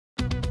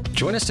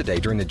Join us today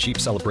during the Jeep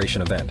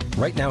Celebration event.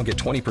 Right now, get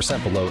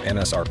 20% below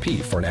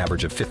MSRP for an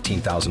average of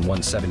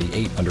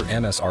 $15,178 under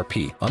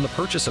MSRP on the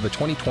purchase of a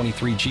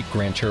 2023 Jeep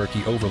Grand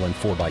Cherokee Overland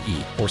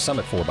 4xE or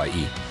Summit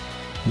 4xE.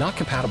 Not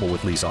compatible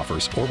with lease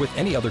offers or with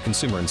any other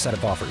consumer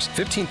incentive offers.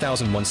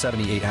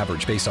 $15,178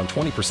 average based on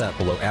 20%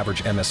 below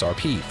average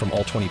MSRP from all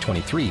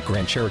 2023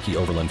 Grand Cherokee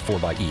Overland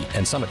 4xE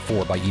and Summit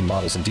 4xE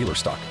models in dealer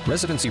stock.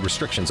 Residency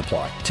restrictions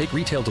apply. Take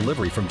retail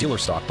delivery from dealer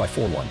stock by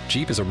 4/1.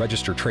 Jeep is a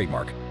registered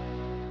trademark.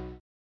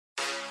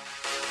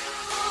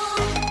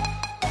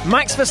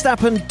 Max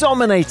Verstappen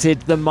dominated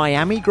the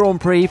Miami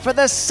Grand Prix for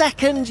the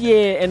second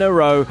year in a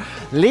row,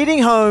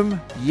 leading home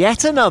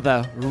yet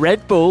another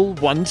Red Bull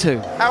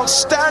 1-2.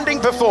 Outstanding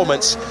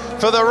performance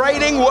for the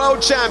reigning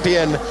world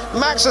champion.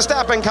 Max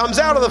Verstappen comes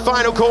out of the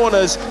final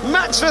corners.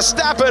 Max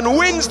Verstappen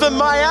wins the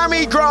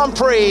Miami Grand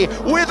Prix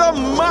with a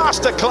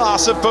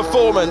masterclass of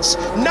performance.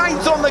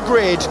 9th on the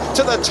grid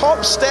to the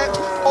top step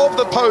of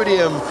the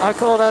podium. I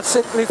call that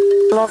simply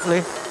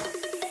lovely.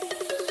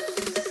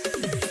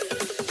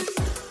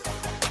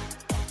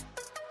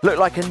 Looked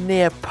like a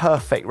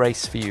near-perfect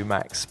race for you,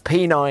 Max.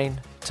 P9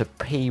 to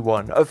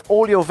P1. Of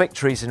all your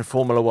victories in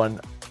Formula One,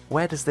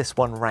 where does this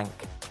one rank?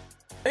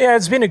 Yeah,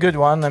 it's been a good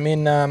one. I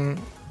mean,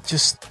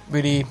 just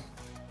really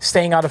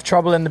staying out of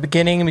trouble in the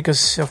beginning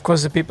because, of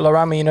course, the people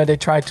around me, they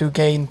try to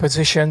gain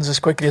positions as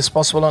quickly as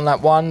possible on that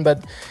one.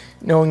 But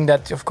knowing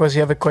that, of course, you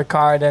have a quick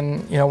car,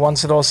 then,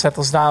 once it all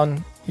settles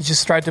down, you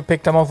just try to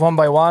pick them off one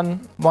by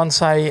one.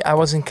 Once I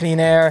was in clean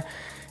air,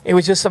 it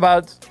was just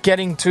about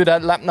getting to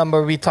that lap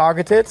number we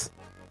targeted.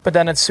 But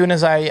then as soon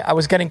as I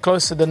was getting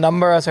close to the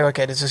number, I was like,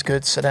 okay, this is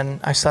good. So then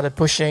I started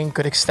pushing,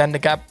 could extend the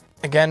gap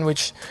again,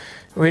 which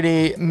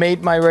really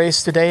made my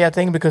race today, I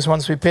think, because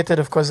once we pitted,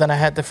 of course, then I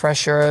had the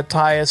fresher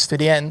tires to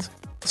the end.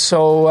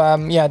 So,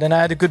 then I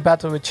had a good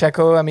battle with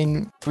Checo. I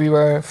mean, we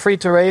were free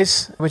to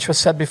race, which was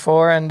said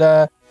before. And,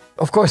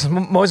 of course,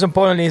 most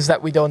importantly is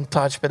that we don't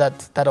touch,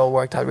 but that all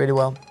worked out really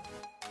well.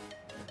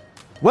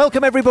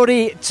 Welcome,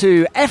 everybody,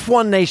 to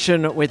F1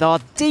 Nation with our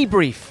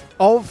debrief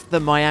of the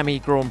Miami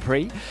Grand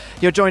Prix.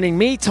 You're joining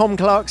me, Tom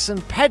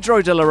Clarkson,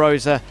 Pedro de la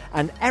Rosa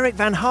and Eric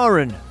van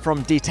Haren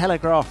from De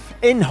Telegraaf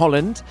in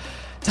Holland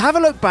to have a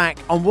look back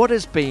on what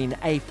has been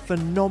a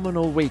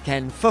phenomenal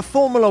weekend for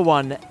Formula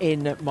One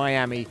in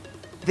Miami.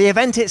 The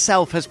event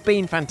itself has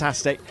been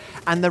fantastic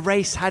and the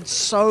race had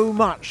so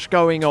much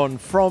going on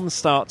from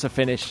start to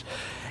finish.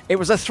 It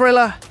was a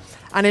thriller,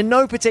 and in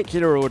no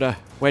particular order,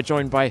 we're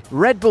joined by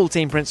Red Bull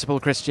team principal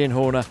Christian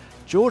Horner,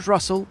 George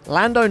Russell,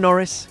 Lando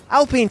Norris,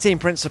 Alpine team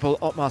principal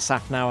Otmar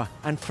Safnauer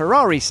and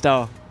Ferrari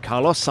star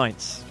Carlos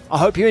Sainz. I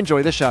hope you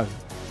enjoy the show.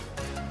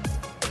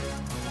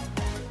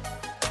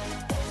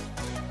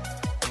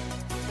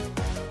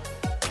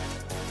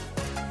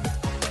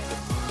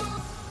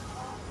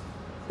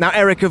 Now,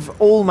 Eric, of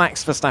all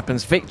Max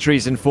Verstappen's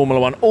victories in Formula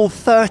One, all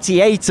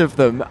 38 of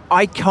them,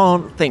 I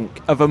can't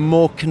think of a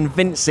more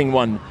convincing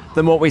one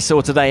than what we saw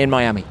today in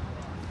Miami.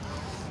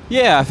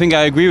 Yeah, I think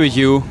I agree with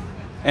you.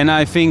 And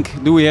I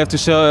think, do we have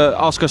to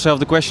ask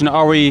ourselves the question,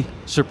 are we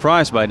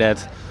surprised by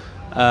that?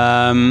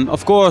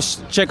 Of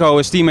course, Checo,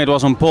 his teammate,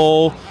 was on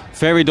pole,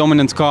 very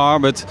dominant car,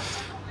 but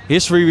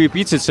history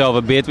repeats itself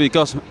a bit,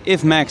 because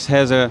if Max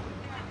has a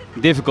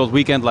difficult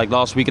weekend like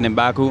last weekend in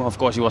Baku, of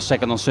course he was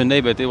second on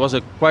Sunday, but it was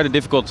quite a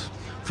difficult,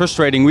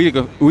 frustrating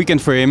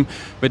weekend for him.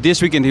 But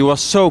this weekend he was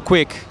so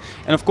quick.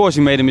 And of course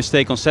he made a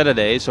mistake on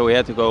Saturday, so he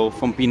had to go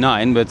from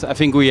P9. But I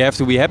think we have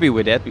to be happy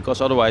with that, because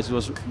otherwise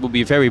it would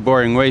be a very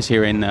boring race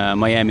here in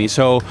Miami.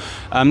 So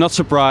I'm not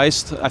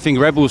surprised. I think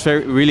Red Bull was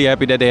really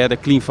happy that they had a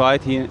clean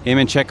fight, him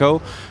and Checo.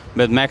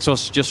 But Max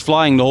was just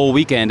flying the whole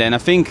weekend. And I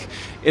think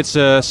it's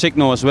a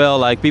signal as well.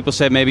 Like people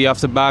said maybe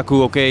after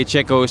Baku, okay,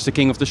 Checo is the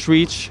king of the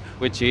streets,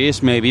 which he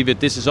is maybe, but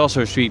this is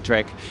also a street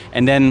track.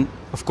 And then,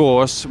 of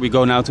course, we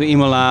go now to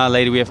Imola.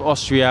 Later we have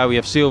Austria, we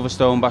have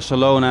Silverstone,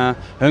 Barcelona,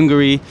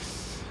 Hungary.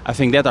 I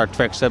think that are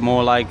tracks that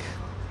more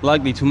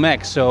likely to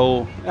Max.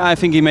 So I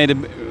think he made a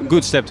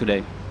good step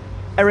today.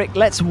 Eric,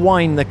 let's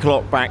wind the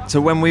clock back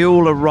to when we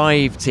all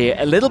arrived here,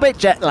 a little bit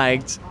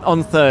jet-lagged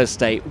on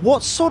Thursday.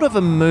 What sort of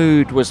a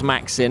mood was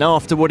Max in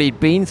after what he'd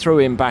been through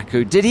in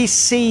Baku? Did he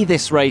see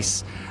this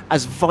race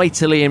as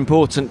vitally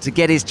important to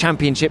get his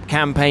championship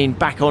campaign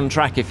back on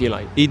track, if you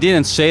like? He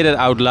didn't say that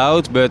out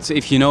loud, but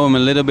if you know him a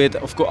little bit,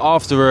 of course,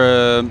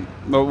 after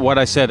what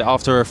I said,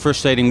 after a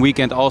frustrating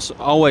weekend,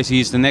 always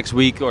he's the next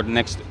week or the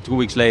next 2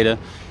 weeks later,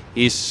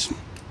 he's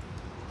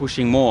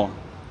pushing more,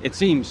 it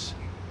seems.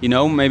 You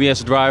know, maybe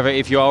as a driver,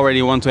 if you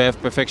already want to have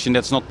perfection,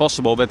 that's not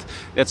possible, but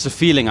that's the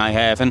feeling I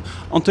have. And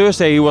on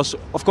Thursday, he was,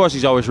 of course,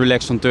 he's always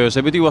relaxed on Thursday,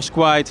 but he was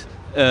quite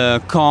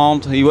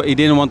calmed. He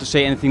didn't want to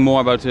say anything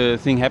more about the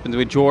thing happened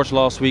with George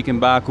last week in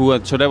Baku,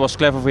 so that was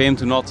clever for him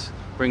to not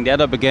bring that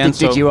up again.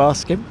 Did you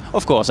ask him?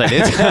 Of course I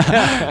did.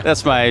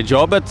 That's my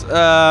job, but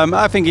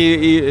I think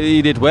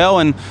he did well.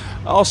 And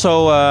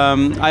also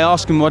I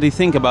asked him what he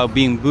think about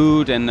being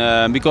booed,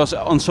 and because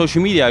on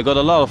social media I got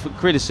a lot of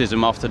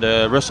criticism after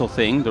the Russell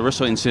thing, the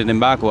Russell incident in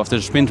Baku after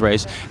the sprint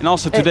race, and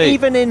also today.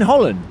 Even in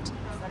Holland?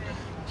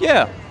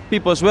 Yeah,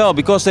 people as well,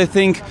 because they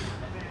think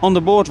on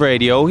the board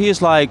radio, he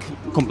is like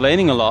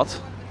complaining a lot.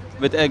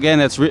 But again,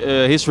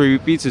 history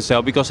repeats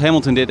itself because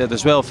Hamilton did it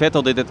as well,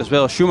 Vettel did it as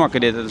well, Schumacher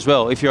did it as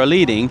well. If you are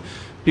leading,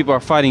 people are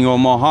fighting you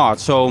more hard.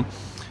 So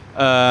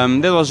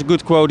that was a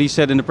good quote he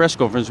said in the press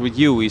conference with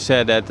you. He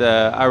said that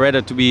I'd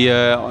rather to be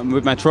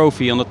with my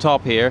trophy on the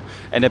top here,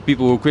 and that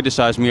people who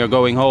criticize me are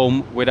going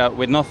home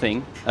with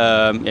nothing.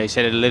 He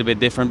said it a little bit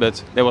different,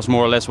 but that was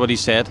more or less what he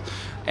said.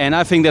 And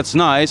I think that's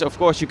nice. Of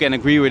course, you can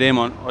agree with him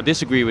or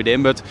disagree with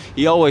him, but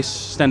he always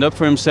stand up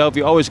for himself.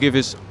 He always give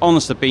his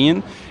honest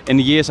opinion. In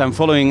the years I'm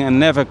following, and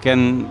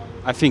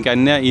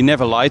he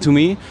never lied to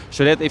me.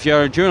 So that if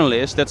you're a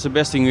journalist, that's the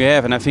best thing you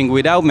have. And I think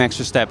without Max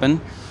Verstappen,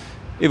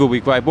 it will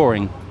be quite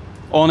boring,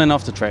 on and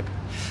off the track.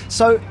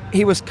 So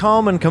he was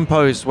calm and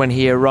composed when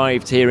he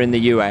arrived here in the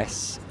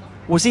US.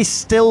 Was he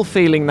still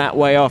feeling that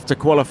way after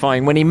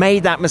qualifying when he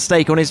made that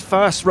mistake on his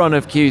first run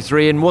of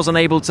Q3 and wasn't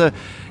able to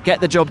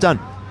get the job done?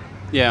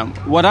 Yeah,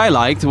 what I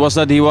liked was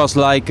that he was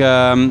like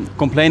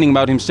complaining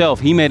about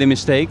himself. He made a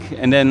mistake,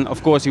 and then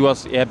of course he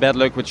had bad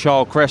luck with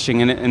Charles crashing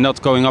and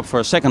not going up for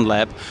a second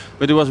lap.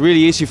 But it was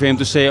really easy for him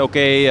to say,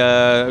 okay,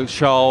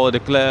 Charles,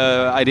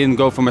 I didn't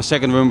go for my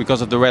second run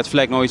because of the red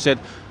flag. No, he said,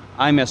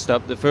 I messed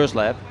up the first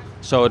lap,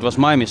 so it was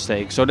my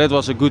mistake. So that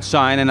was a good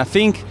sign, and I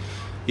think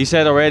he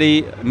said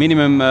already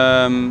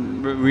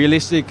minimum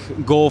realistic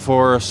goal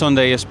for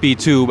Sunday is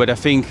P2, but I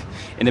think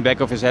in the back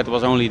of his head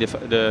was only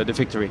the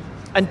victory.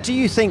 And do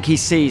you think he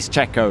sees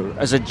Checo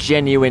as a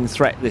genuine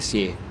threat this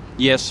year?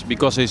 Yes,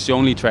 because he's the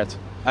only threat.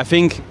 I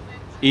think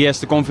he has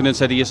the confidence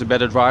that he is a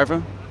better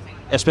driver,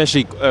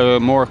 especially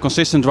a more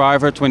consistent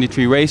driver,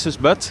 23 races,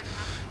 but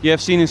you have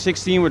seen in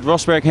 16 with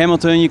Rosberg,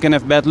 Hamilton, you can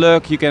have bad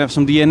luck, you can have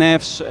some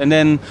DNFs, and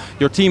then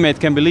your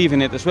teammate can believe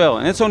in it as well.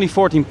 And it's only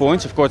 14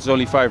 points. Of course, it's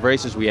only 5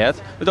 races we had,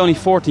 but only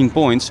 14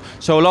 points.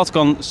 So a lot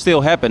can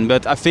still happen.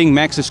 But I think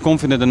Max is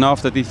confident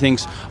enough that he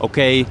thinks,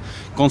 okay,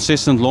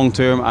 consistent long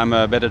term, I'm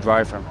a better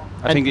driver.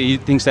 I think he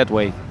thinks that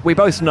way. We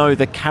both know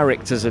the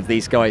characters of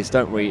these guys,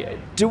 don't we?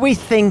 Do we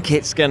think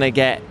it's going to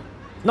get,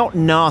 not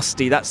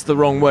nasty, that's the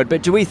wrong word,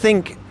 but do we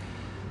think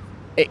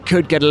it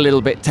could get a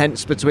little bit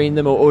tense between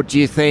them, or do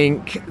you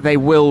think they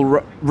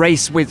will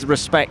race with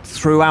respect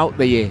throughout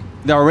the year?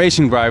 They are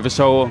racing drivers,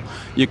 so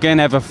you can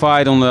have a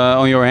fight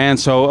on your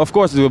hands. So of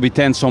course it will be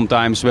tense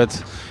sometimes,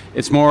 but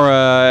it's more.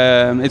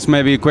 It's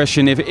maybe a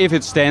question if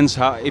it's tense,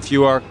 if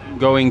you are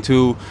going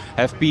to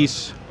have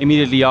peace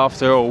immediately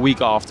after or a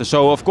week after.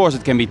 So of course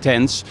it can be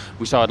tense.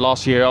 We saw it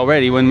last year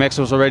already when Max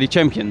was already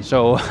champion.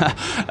 So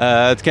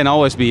it can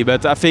always be.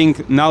 But I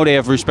think now they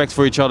have respect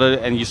for each other,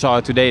 and you saw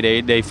it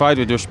today. They fight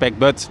with respect.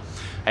 But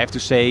I have to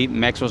say,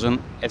 Max was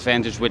an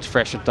advantage with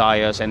fresher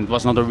tires, and it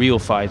was not a real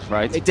fight,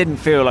 right? It didn't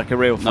feel like a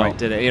real fight,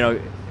 did it? You know,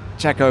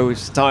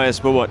 Checo's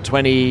tires were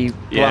 20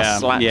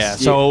 plus laps. Yeah.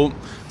 So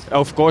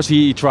of course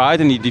he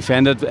tried and he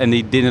defended and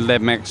he didn't let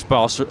Max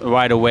pass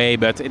right away,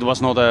 but it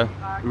was not a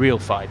real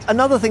fight.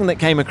 Another thing that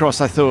came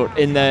across, I thought,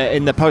 in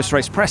the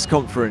post-race press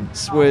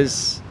conference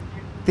was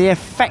the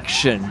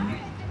affection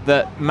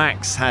that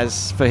Max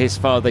has for his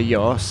father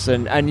Jos,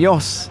 and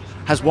Jos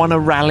has won a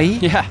rally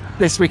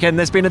this weekend.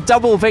 There's been a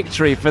double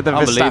victory for the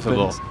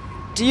Verstappens.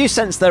 Do you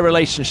sense their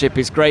relationship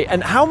is great,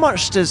 and how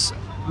much does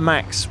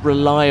Max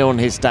rely on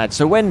his dad?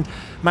 So when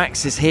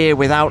Max is here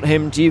without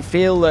him, do you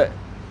feel that,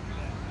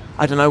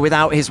 I don't know,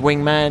 without his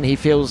wingman, he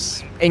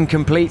feels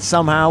incomplete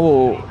somehow,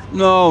 or?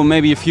 No,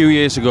 maybe a few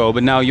years ago,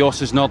 but now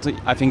Jos is not.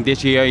 I think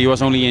this year he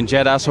was only in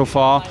Jeddah so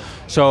far.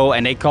 So,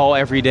 and they call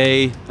every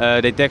day,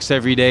 they text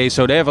every day,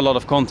 so they have a lot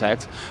of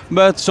contact.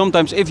 But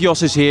sometimes if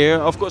Jos is here,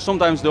 of course,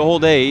 sometimes the whole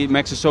day,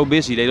 Max is so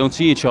busy, they don't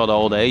see each other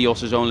all day.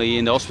 Jos is only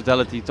in the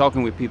hospitality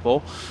talking with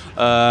people.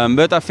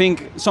 But I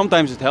think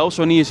sometimes it helps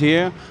when he is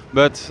here,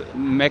 but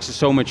Max is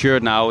so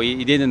matured now,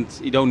 he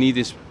don't need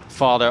his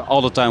father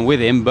all the time with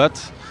him,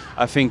 but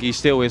I think he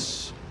still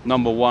is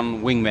number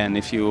one wingman,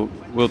 if you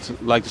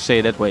would like to say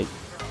it that way.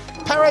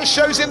 Perez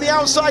shows him the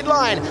outside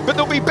line, but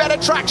there'll be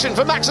better traction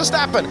for Max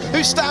Verstappen,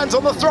 who stands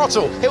on the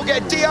throttle. He'll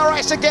get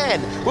DRS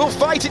again. We'll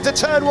fight it to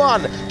turn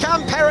one.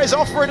 Can Perez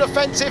offer a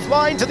defensive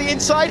line to the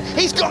inside?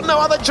 He's got no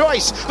other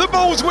choice. The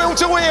ball's wheel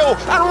to wheel,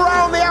 and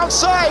round the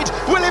outside.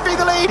 Will it be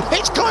the lead?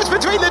 It's close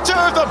between the two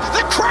of them.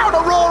 The crowd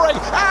are roaring,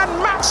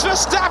 and Max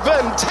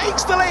Verstappen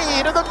takes the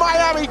lead of the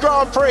Miami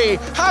Grand Prix,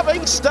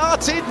 having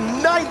started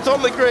 9th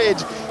on the grid.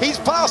 He's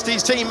passed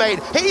his teammate.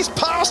 He's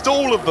passed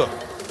all of them.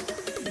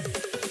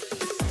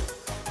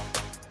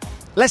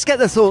 Let's get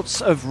the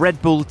thoughts of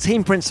Red Bull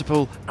team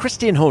principal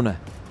Christian Horner.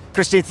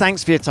 Christian,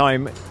 thanks for your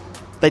time.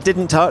 They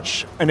didn't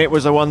touch and it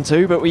was a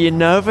 1-2, but were you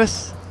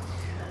nervous?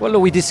 Well,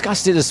 look, we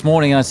discussed it this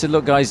morning. I said,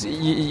 look, guys,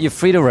 you're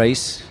free to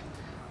race,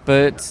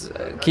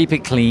 but keep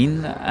it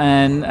clean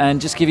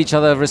and just give each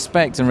other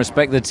respect and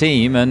respect the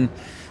team. And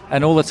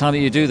all the time that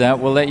you do that,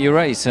 we'll let you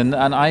race. And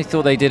I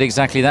thought they did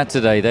exactly that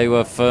today. They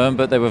were firm,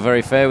 but they were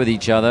very fair with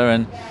each other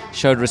and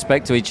showed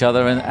respect to each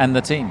other and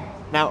the team.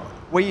 Now,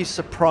 were you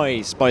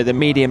surprised by the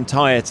medium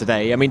tyre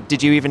today? I mean,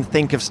 did you even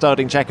think of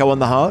starting Checo on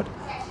the hard?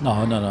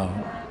 No.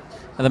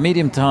 The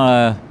medium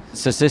tyre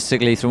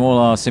statistically, from all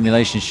our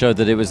simulations, showed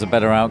that it was a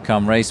better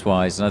outcome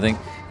race-wise. And I think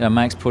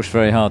Max pushed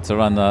very hard to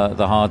run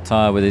the hard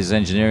tyre with his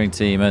engineering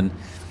team, and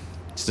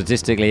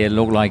statistically it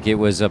looked like it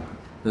was a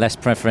less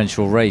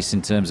preferential race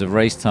in terms of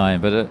race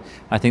time. But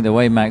I think the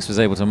way Max was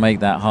able to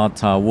make that hard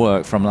tyre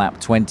work from lap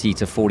 20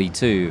 to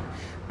 42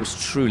 was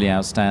truly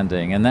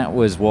outstanding, and that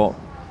was what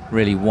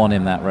really won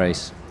him that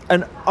race.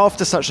 And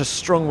after such a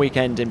strong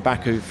weekend in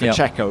Baku for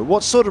Checo,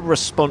 what sort of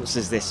response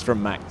is this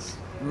from Max?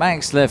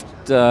 Max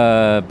left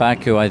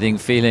Baku, I think,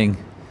 feeling,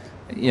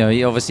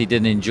 he obviously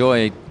didn't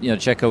enjoy,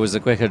 Checo was the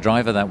quicker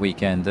driver that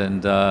weekend,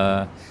 and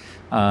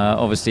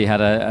obviously had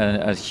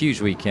a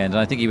huge weekend. And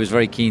I think he was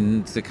very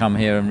keen to come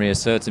here and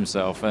reassert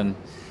himself. And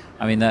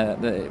I mean,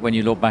 when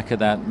you look back at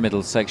that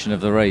middle section of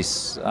the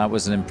race, that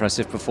was an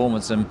impressive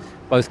performance, and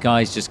both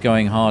guys just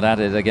going hard at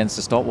it against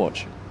the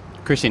stopwatch.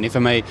 Christian, if I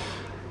may,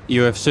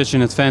 you have such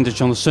an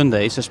advantage on the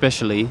Sundays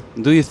especially.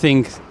 Do you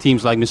think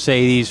teams like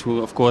Mercedes,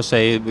 who of course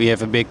say we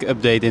have a big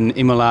update in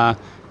Imola,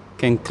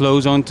 can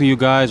close on to you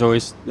guys, or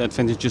is the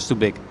advantage just too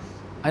big?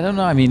 I don't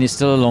know. I mean, it's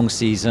still a long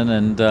season,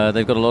 and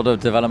they've got a lot of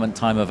development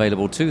time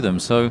available to them.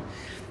 So,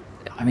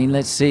 I mean,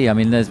 let's see. I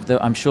mean,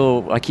 I'm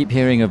sure I keep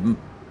hearing of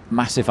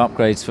massive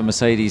upgrades for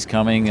Mercedes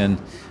coming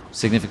and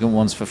significant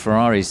ones for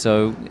Ferrari.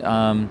 So,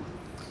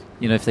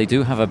 if they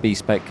do have a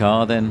B-spec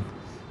car, then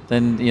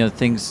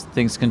things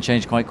can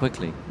change quite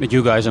quickly. But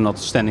you guys are not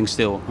standing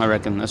still, I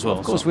reckon, as well.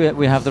 Of course,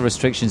 we have the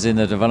restrictions in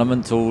the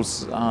development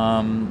tools,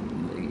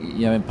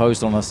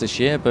 imposed on us this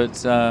year.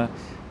 But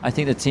I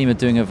think the team are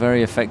doing a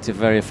very effective,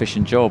 very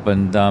efficient job,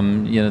 and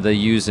they're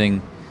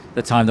using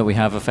the time that we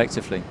have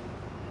effectively.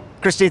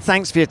 Christian,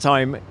 thanks for your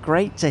time.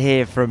 Great to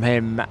hear from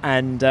him,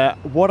 and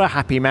what a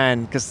happy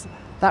man, because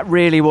that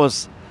really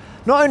was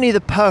not only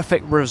the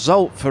perfect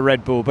result for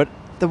Red Bull, but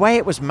the way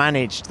it was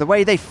managed, the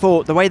way they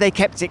fought, the way they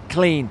kept it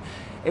clean.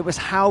 It was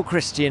how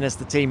Christian, as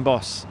the team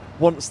boss,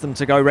 wants them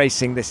to go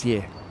racing this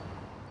year.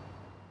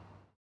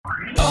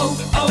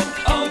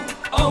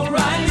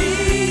 O'Reilly.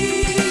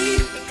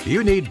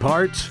 You need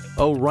parts?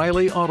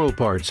 O'Reilly Auto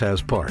Parts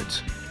has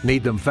parts.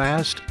 Need them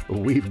fast?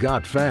 We've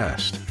got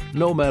fast.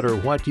 No matter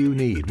what you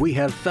need, we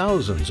have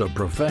thousands of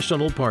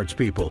professional parts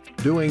people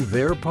doing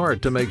their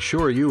part to make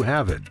sure you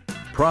have it.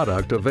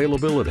 Product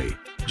availability.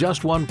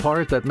 Just one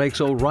part that makes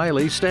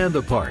O'Reilly stand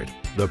apart.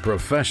 The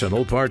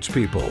professional parts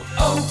people.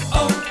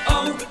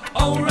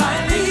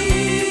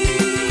 O'Reilly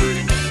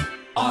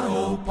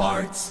Auto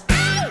Parts.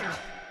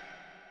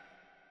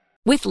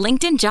 With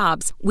LinkedIn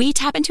Jobs, we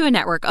tap into a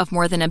network of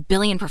more than 1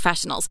 billion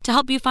professionals to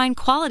help you find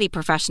quality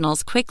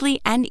professionals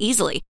quickly and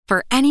easily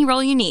for any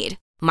role you need.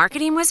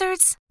 Marketing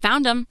wizards?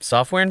 Found them.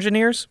 Software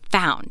engineers?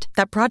 Found.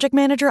 That project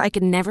manager I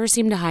could never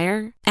seem to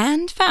hire?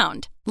 And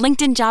found.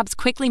 LinkedIn Jobs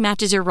quickly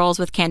matches your roles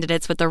with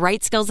candidates with the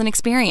right skills and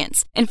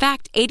experience. In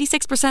fact,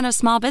 86% of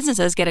small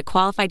businesses get a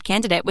qualified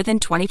candidate within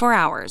 24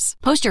 hours.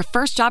 Post your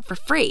first job for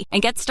free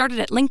and get started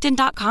at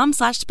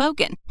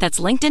linkedin.com/spoken. That's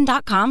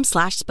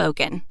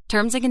linkedin.com/spoken.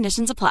 Terms and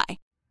conditions apply.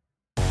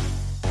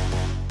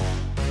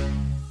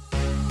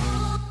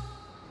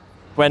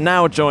 We're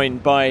now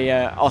joined by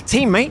our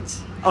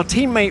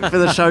teammate for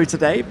the show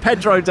today,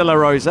 Pedro de la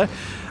Rosa.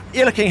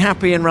 You're looking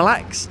happy and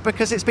relaxed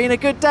because it's been a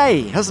good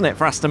day, hasn't it,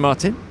 for Aston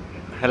Martin?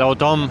 Hello,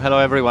 Tom. Hello,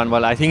 everyone.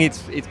 Well, I think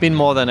it's been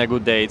more than a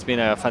good day. It's been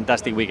a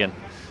fantastic weekend.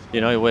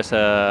 It was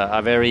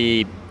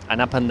an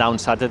up and down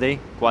Saturday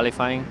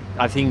qualifying.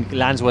 I think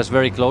Lance was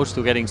very close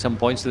to getting some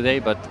points today,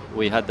 but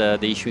we had the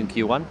issue in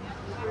Q1.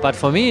 But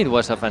for me, it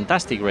was a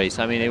fantastic race.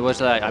 I mean, it was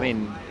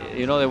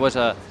there was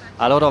a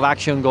lot of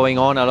action going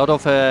on, a lot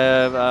of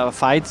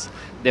fights.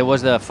 There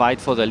was the fight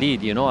for the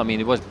lead. I mean,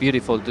 it was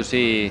beautiful to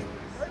see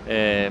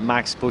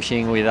Max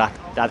pushing with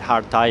that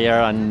hard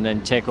tire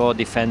and Checo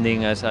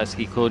defending as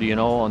he could,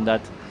 on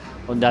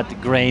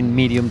that grain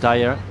medium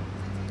tire.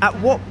 At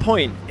what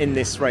point in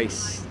this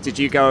race did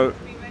you go,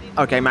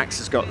 okay, Max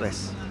has got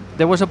this?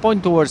 There was a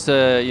point towards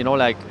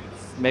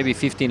maybe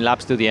 15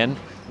 laps to the end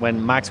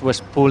when Max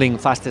was pulling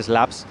fastest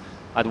laps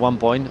at one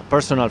point,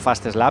 personal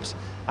fastest laps,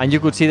 and you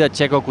could see that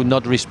Checo could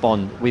not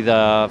respond with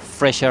a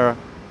fresher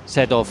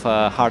set of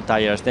hard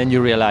tires. Then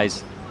you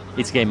realize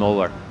it's game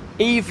over.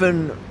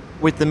 Even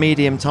with the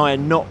medium tyre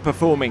not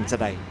performing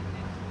today?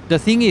 The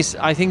thing is,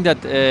 I think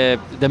that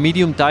the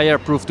medium tyre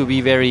proved to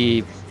be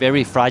very,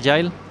 very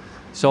fragile.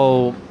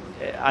 So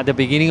at the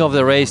beginning of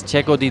the race,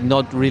 Checo did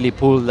not really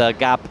pull the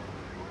gap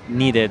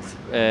needed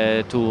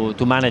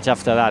to manage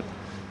after that.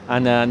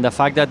 And the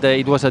fact that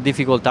it was a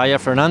difficult tyre,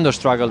 Fernando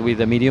struggled with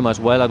the medium as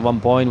well at one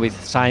point, with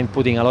Sainz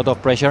putting a lot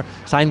of pressure.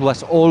 Sainz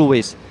was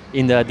always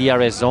in the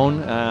DRS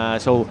zone,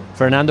 so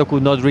Fernando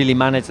could not really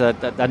manage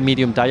that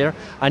medium tire,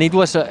 and it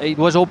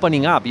was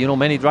opening up.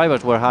 Many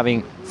drivers were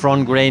having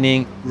front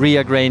graining,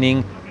 rear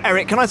graining.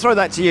 Eric, can I throw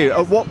that to you?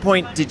 At what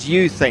point did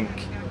you think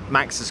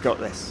Max has got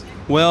this?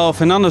 Well,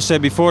 Fernando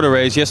said before the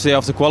race, yesterday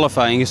after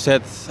qualifying, he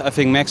said, I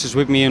think Max is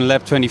with me in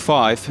lap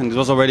 25, and it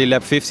was already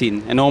lap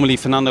 15. And normally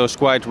Fernando is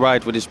quite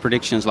right with his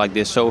predictions like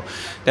this. So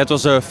that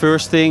was the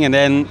first thing. And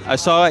then I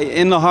saw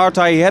in the hard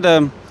tire, he had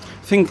I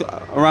think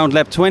around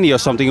lap 20 or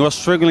something, he was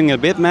struggling a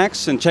bit,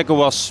 Max, and Checo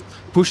was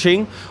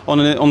pushing on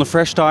a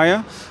fresh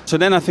tire. So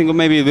then I think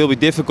maybe it will be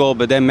difficult.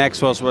 But then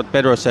Max was, what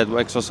Pedro said,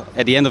 Max was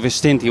at the end of his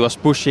stint, he was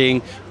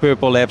pushing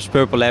purple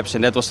laps,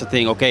 and that was the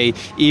thing. Okay,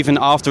 even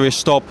after his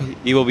stop,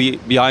 he will be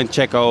behind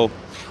Checo.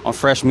 On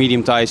fresh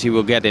medium tires, he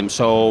will get him.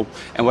 So,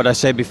 and what I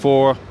said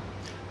before,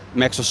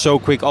 Max was so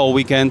quick all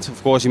weekend.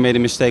 Of course, he made a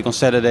mistake on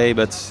Saturday,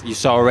 but you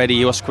saw already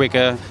he was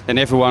quicker than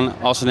everyone,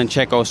 also than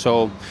Checo.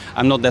 So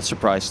I'm not that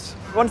surprised.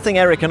 One thing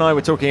Eric and I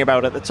were talking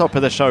about at the top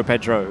of the show,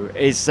 Pedro,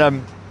 is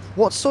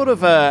what sort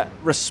of a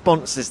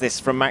response is this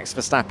from Max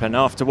Verstappen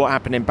after what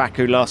happened in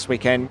Baku last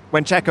weekend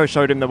when Checo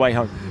showed him the way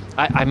home?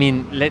 I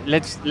mean,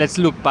 let's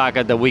look back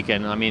at the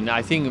weekend. I mean,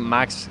 I think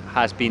Max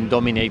has been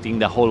dominating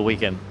the whole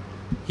weekend.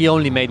 He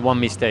only made one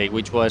mistake,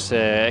 which was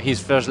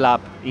his first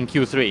lap in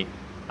Q3.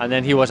 And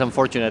then he was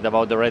unfortunate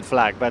about the red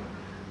flag. But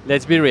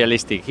let's be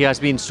realistic. He has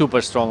been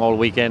super strong all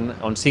weekend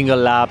on single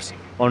laps,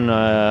 on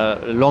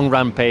long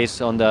run pace,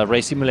 on the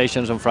race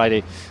simulations on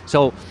Friday.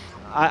 So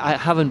I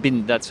haven't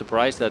been that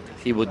surprised that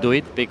he would do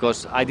it,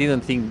 because I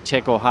didn't think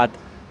Checo had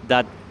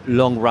that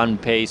long run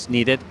pace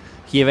needed.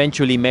 He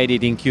eventually made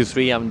it in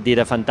Q3 and did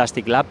a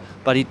fantastic lap,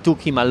 but it took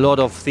him a lot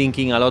of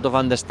thinking, a lot of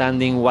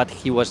understanding what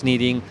he was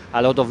needing,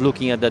 a lot of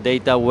looking at the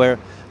data where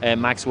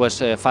Max was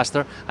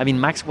faster. I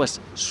mean, Max was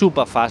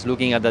super fast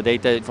looking at the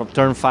data from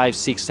turn 5,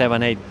 6,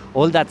 7, 8,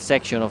 all that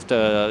section of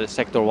the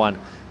sector 1.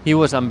 He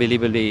was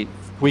unbelievably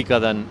quicker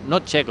than,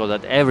 not Checo,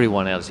 that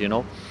everyone else, you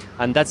know.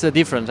 And that's the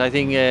difference. I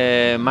think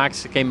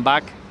Max came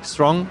back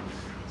strong,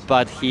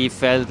 but he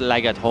felt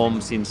like at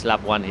home since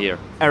lap 1 here.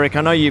 Eric,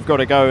 I know you've got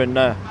to go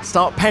and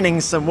start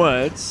penning some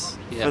words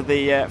for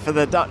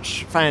the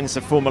Dutch fans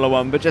of Formula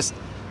One, but just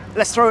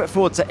let's throw it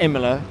forward to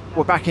Imola.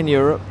 We're back in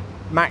Europe.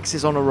 Max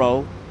is on a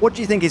roll. What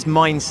do you think his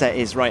mindset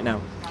is right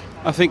now?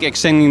 I think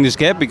extending this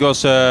gap,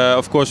 because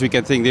of course we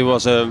can think it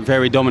was a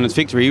very dominant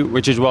victory,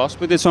 which it was,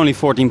 but it's only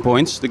 14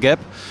 points, the gap.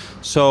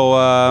 So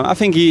I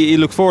think he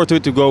looked forward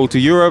to go to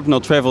Europe,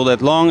 not travel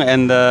that long,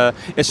 and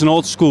it's an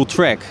old school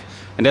track.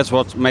 And that's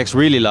what Max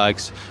really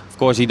likes. Of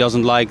course, he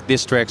doesn't like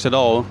these tracks at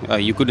all.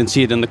 You couldn't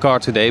see it in the car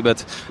today,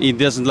 but he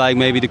doesn't like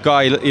maybe the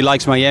car. He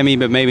likes Miami,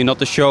 but maybe not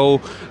the show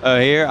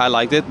here. I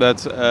liked it,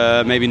 but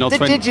maybe not.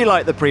 Did you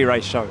like the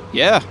pre-race show?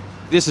 Yeah,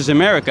 this is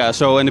America,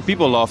 so, and the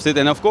people loved it.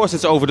 And of course,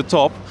 it's over the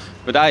top.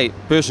 But I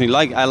personally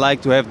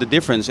like to have the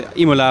difference.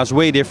 Imola is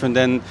way different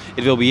than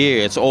it will be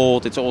here. It's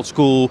old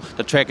school.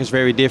 The track is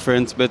very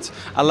different. But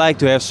I like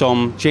to have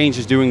some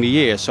changes during the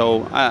year.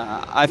 So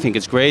I think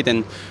it's great.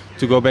 And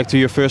to go back to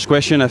your first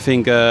question, I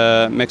think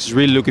Max is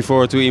really looking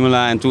forward to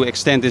Imola and to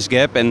extend this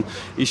gap. And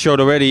he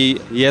showed already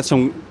he had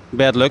some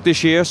bad luck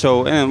this year.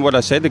 So, and what I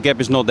said, the gap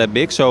is not that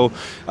big. So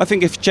I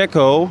think if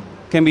Checo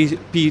can be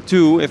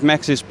P2, if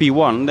Max is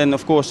P1, then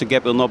of course the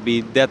gap will not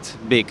be that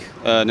big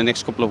the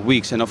next couple of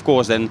weeks. And of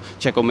course then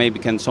Checo maybe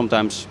can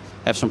sometimes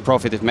have some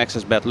profit if Max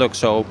has bad luck.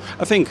 So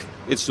I think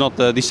it's not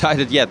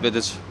decided yet, but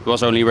it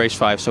was only race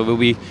 5. So it will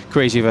be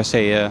crazy if I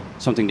say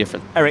something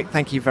different. Eric,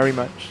 thank you very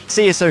much.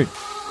 See you soon.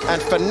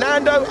 And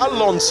Fernando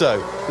Alonso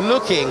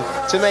looking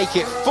to make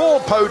it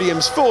 4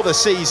 podiums for the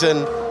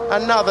season.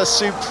 Another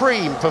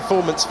supreme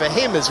performance for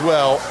him as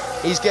well.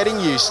 He's getting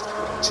used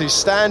to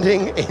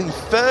standing in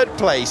 3rd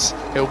place.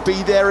 He'll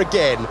be there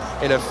again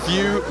in a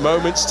few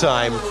moments'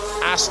 time.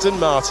 Aston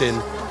Martin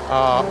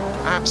are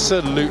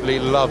absolutely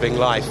loving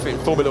life in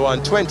Formula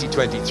One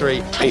 2023.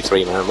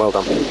 P3, man, well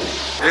done.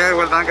 Yeah,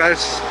 well done,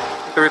 guys.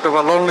 A bit of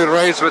a lonely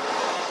race, but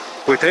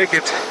we take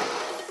it.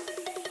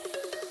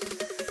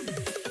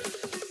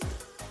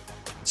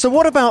 So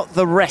what about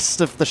the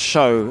rest of the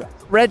show?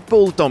 Red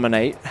Bull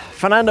dominate.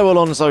 Fernando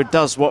Alonso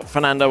does what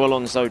Fernando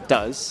Alonso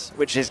does,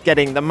 which is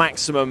getting the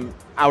maximum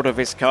out of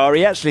his car.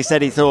 He actually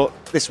said he thought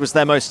this was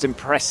their most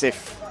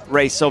impressive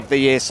race of the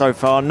year so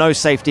far. No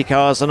safety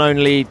cars and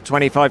only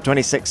 25,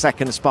 26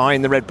 seconds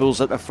behind the Red Bulls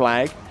at the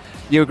flag.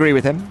 You agree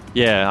with him?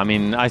 Yeah, I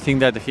mean, I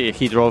think that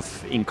he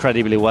drove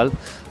incredibly well.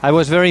 I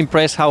was very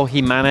impressed how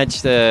he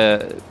managed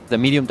the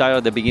medium tire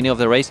at the beginning of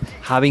the race,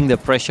 having the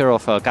pressure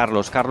of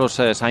Carlos. Carlos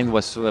Sainz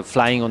was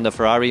flying on the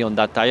Ferrari on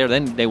that tire.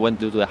 Then they went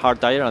to the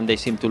hard tire and they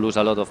seemed to lose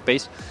a lot of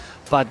pace.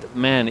 But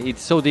man,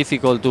 it's so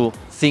difficult to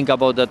think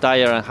about the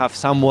tire and have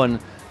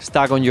someone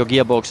stuck on your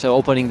gearbox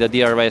opening the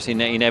DRS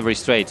in every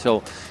straight.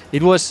 So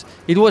it was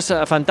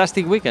a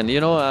fantastic weekend, you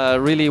know,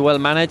 really well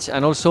managed.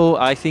 And also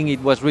I think it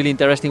was really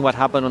interesting what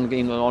happened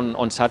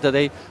on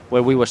Saturday,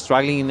 where we were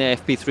struggling in the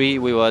FP3.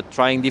 We were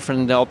trying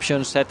different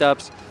options,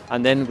 setups,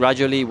 and then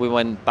gradually we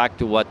went back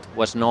to what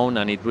was known,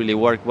 and it really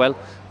worked well.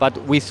 But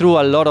we threw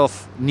a lot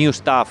of new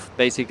stuff,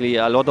 basically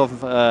a lot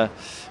of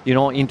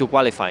into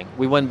qualifying.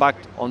 We went back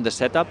on the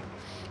setup,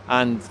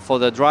 and for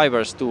the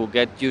drivers to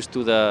get used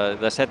to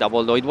the setup,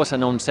 although it was a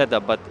known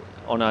setup, but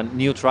on a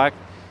new track,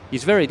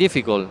 it's very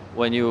difficult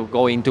when you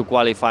go into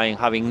qualifying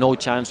having no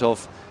chance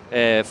of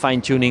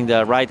fine-tuning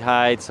the ride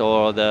heights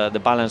or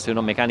the balance,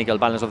 mechanical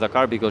balance of the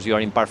car, because you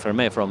are in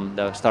parfait from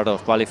the start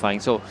of qualifying.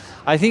 So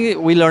I think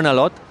we learned a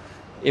lot.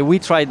 We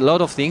tried a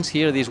lot of things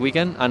here this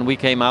weekend, and we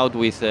came out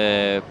with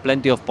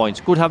plenty of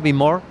points. Could have been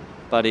more,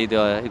 but it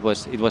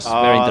was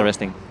very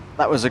interesting.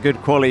 That was a good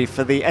quali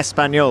for the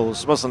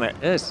Espanols, wasn't it?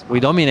 Yes, we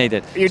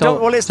dominated.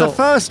 Well, it's the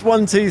first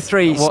 1, 2,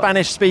 3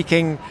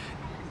 Spanish-speaking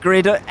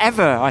grid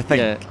ever, I think.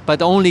 Yeah,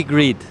 but only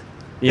grid.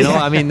 You know,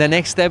 I mean, the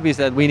next step is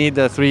that we need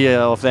the 3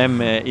 of them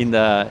in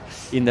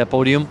the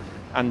podium,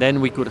 and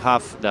then we could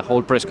have the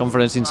whole press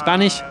conference in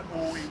Spanish.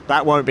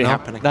 That won't be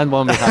happening. That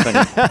won't be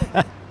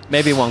happening.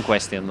 Maybe one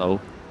question, though.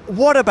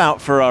 What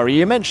about Ferrari?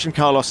 You mentioned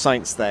Carlos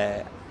Sainz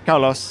there.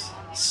 Carlos,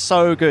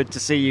 so good to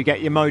see you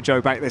get your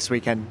mojo back this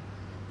weekend.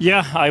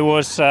 Yeah, I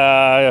was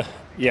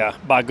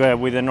back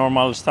with the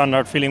normal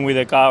standard feeling with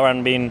the car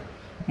and being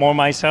more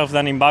myself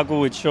than in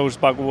Baku, which shows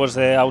Baku was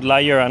the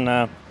outlier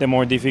and the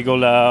more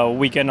difficult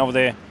weekend of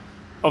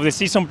the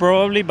season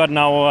probably, but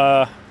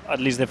now at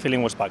least the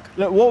feeling was back.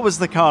 Look, what was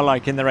the car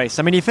like in the race?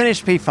 I mean, you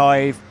finished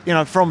P5,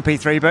 from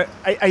P3, but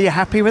are you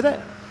happy with it?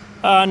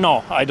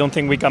 No, I don't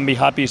think we can be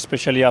happy,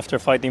 especially after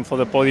fighting for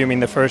the podium in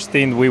the first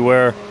stint. We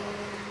were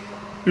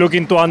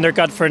looking to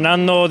undercut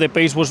Fernando. The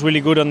pace was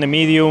really good on the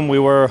medium. We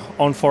were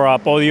on for a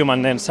podium,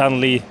 and then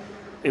suddenly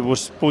it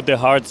was put the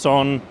hards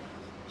on,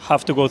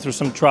 have to go through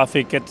some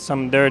traffic, get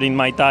some dirt in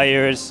my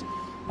tires,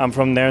 and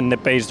from there the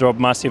pace dropped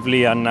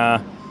massively, and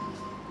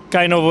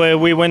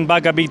we went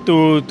back a bit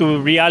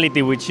to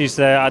reality, which is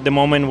at the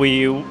moment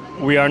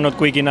we are not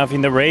quick enough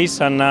in the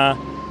race,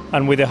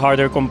 and with the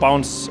harder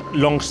compounds,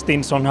 long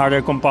stints on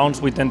harder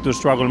compounds, we tend to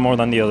struggle more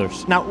than the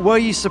others. Now, were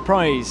you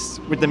surprised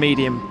with the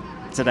medium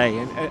today,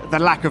 and the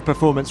lack of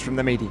performance from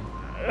the medium?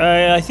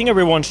 I think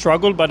everyone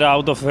struggled, but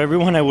out of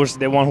everyone, I was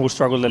the one who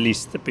struggled the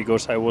least,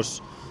 because I was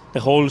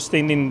the whole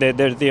stint in the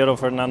dirty of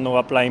Fernando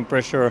applying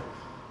pressure,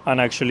 and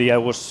actually I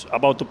was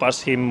about to pass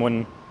him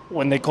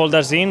when they called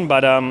us in,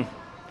 but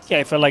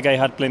I felt like I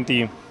had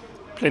plenty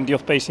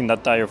of pace in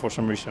that tire for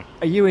some reason.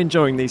 Are you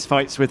enjoying these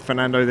fights with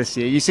Fernando this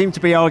year? You seem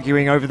to be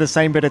arguing over the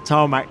same bit of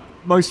tarmac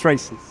most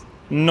races.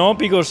 No,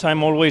 because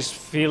I'm always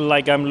feel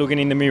like I'm looking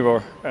in the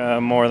mirror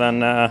more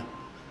than...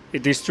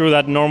 It is true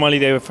that normally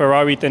the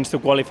Ferrari tends to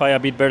qualify a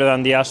bit better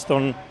than the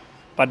Aston,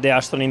 but the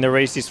Aston in the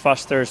race is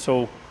faster,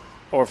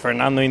 or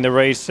Fernando in the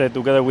race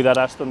together with that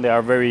Aston, they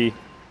are very,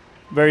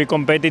 very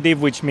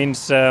competitive, which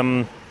means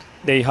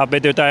they have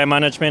better tire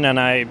management, and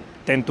I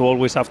tend to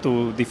always have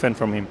to defend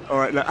from him. All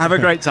right, look, have a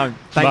great time.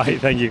 Thank you.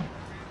 Thank you.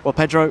 Well,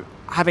 Pedro,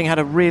 having had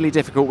a really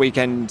difficult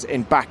weekend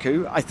in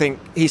Baku, I think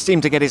he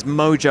seemed to get his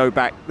mojo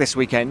back this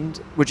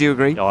weekend. Would you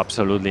agree? Oh,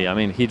 absolutely. I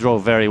mean, he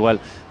drove very well.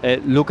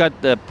 Look at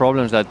the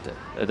problems that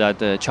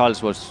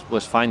Charles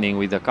was finding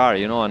with the car,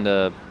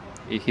 and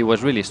he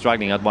was really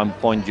struggling at one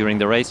point during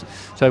the race.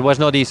 So it was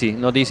not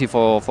easy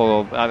for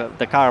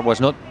the car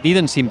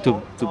didn't seem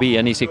to be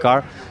an easy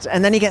car.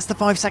 And then he gets the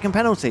 5-second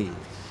penalty.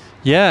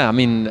 Yeah, I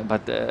mean,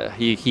 but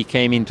he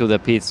came into the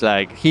pits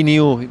like he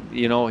knew,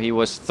 he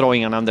was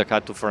throwing an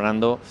undercut to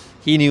Fernando.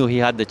 He knew he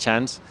had the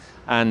chance,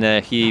 and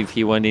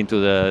he went into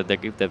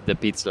the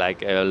pits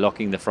like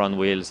locking the front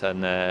wheels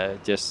and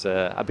just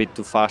a bit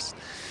too fast.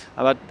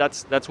 But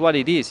that's what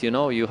it is,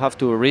 You have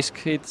to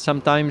risk it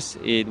sometimes.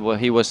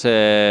 He was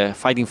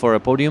fighting for a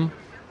podium,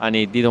 and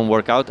it didn't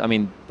work out. I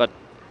mean, but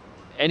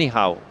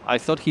anyhow, I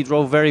thought he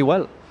drove very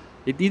well.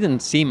 It didn't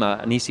seem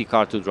an easy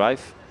car to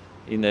drive.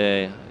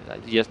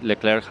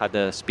 Leclerc had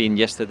a spin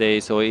yesterday,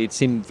 so it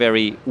seemed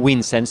very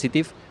wind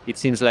sensitive. It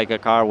seems like a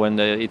car when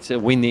it's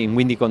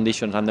windy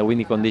conditions, and the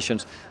windy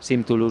conditions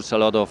seem to lose a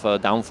lot of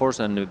downforce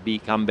and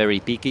become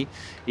very peaky.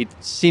 It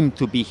seemed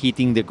to be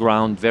hitting the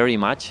ground very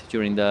much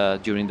during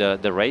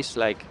the race,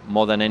 like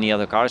more than any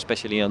other car,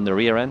 especially on the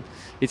rear end.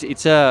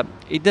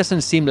 It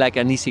doesn't seem like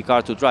an easy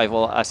car to drive,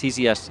 or as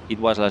easy as it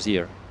was last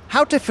year.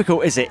 How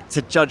difficult is it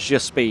to judge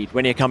your speed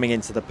when you're coming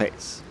into the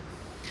pits?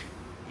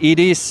 It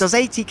is. Does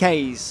 80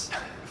 Ks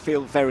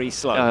feel very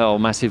slow? Oh,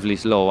 massively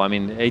slow. I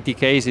mean, 80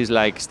 Ks is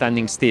like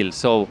standing still.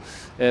 So,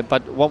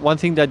 but one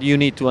thing that you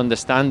need to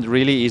understand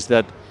really is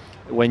that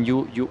when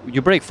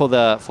you brake for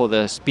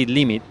the speed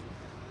limit,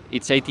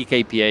 it's 80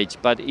 kph,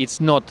 but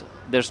it's not.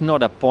 There's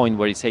not a point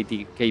where it's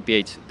 80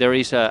 kph. There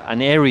is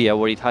an area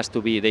where it has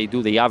to be. They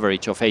do the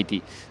average of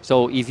 80.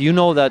 So if you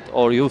know that,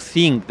 or you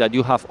think that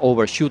you have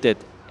overshooted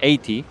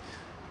 80,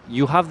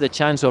 you have the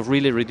chance of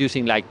really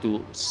reducing like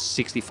to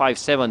 65,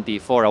 70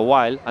 for a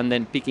while, and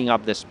then picking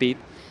up the speed,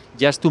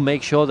 just to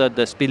make sure that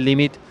the speed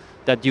limit,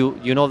 that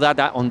you know that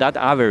on that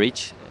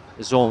average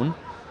zone,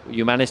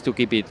 you manage to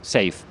keep it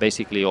safe,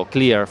 basically, or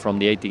clear from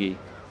the 80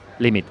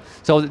 limit.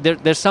 So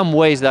there's some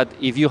ways that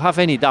if you have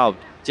any doubt,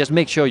 just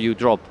make sure you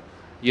drop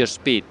your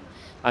speed.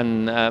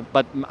 And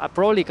but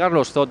probably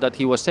Carlos thought that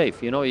he was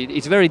safe.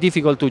 It's very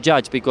difficult to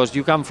judge because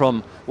you come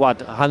from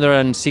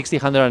 160,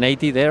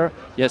 180 there.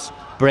 Yes,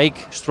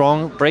 brake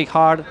strong, brake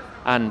hard,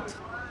 and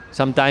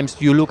sometimes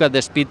you look at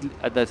the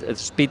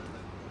speed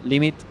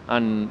limit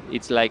and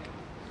it's like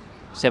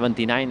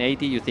 79,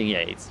 80. You think, yeah,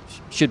 it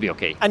should be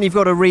okay. And you've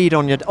got a read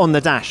on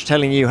the dash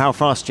telling you how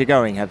fast you're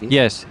going, have you?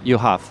 Yes, you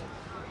have.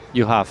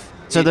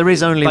 So there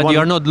is only but one. But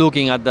you're not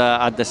looking at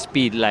the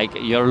speed, like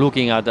you're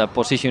looking at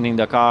positioning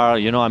the car.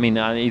 I mean,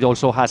 it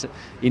also has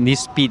in this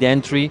speed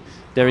entry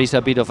there is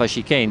a bit of a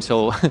chicane,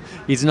 so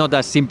it's not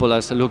as simple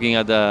as looking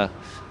at a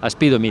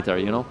speedometer.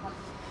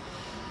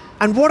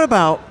 And what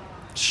about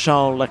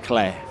Charles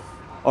Leclerc?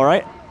 All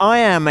right, I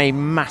am a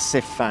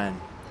massive fan.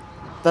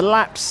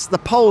 The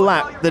pole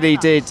lap that he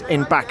did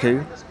in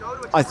Baku,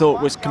 I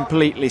thought was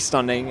completely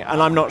stunning,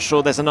 and I'm not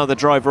sure there's another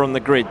driver on the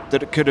grid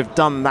that could have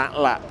done that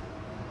lap.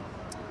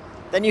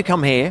 Then you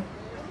come here,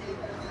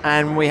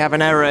 and we have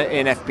an error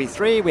in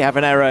FP3, we have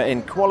an error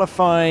in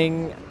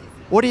qualifying.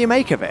 What do you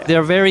make of it? There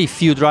are very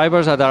few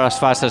drivers that are as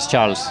fast as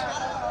Charles.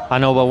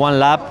 And over one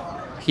lap,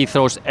 he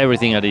throws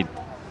everything at it.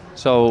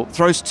 So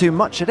throws too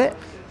much at it?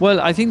 Well,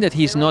 I think that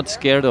he's not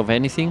scared of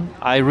anything.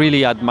 I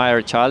really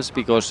admire Charles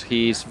because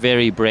he's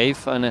very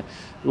brave, and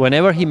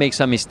whenever he makes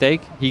a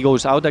mistake, he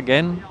goes out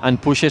again and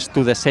pushes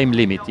to the same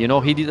limit. You know,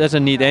 he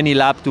doesn't need any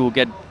lap to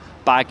get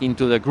back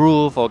into the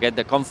groove or get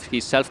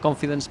his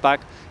self-confidence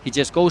back. He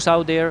just goes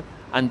out there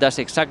and does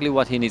exactly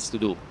what he needs to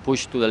do,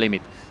 push to the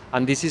limit.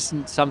 And this is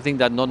something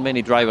that not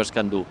many drivers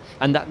can do.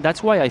 And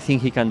that's why I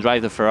think he can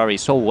drive the Ferrari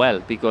so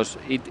well, because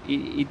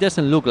it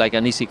doesn't look like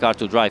an easy car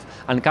to drive.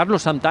 And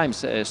Carlos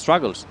sometimes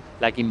struggles,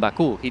 like in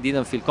Baku. He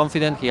didn't feel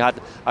confident. He had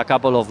a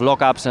couple of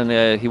lockups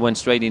and he went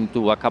straight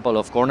into a couple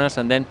of corners.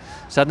 And then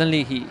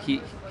suddenly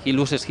he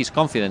loses his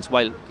confidence.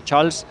 While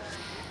Charles,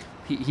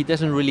 he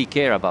doesn't really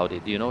care about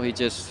it. You know, he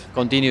just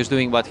continues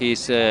doing what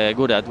he's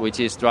good at, which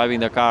is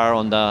driving the car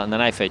on the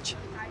knife edge.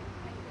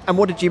 And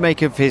what did you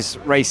make of his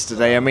race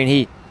today? I mean,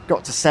 he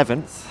got to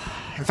 7th.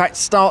 In fact,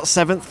 starts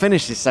 7th,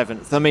 finishes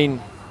 7th. I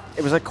mean,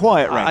 it was a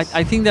quiet race.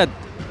 I think that,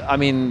 I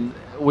mean,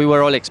 we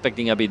were all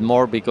expecting a bit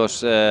more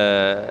because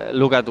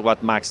look at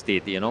what Max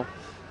did, you know.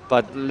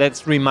 But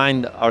let's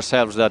remind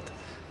ourselves that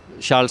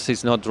Charles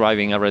is not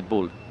driving a Red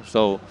Bull.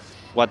 So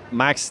what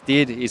Max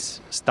did is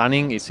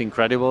stunning, it's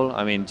incredible.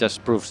 I mean,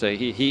 just proves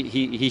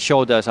he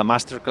showed us a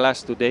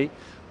masterclass today,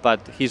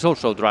 but he's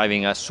also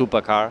driving a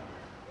supercar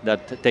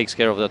that takes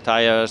care of the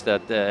tires,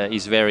 that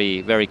is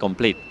very, very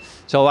complete.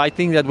 So I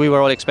think that we were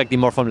all expecting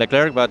more from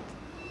Leclerc, but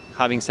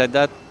having said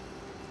that,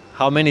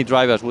 how many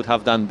drivers would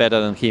have done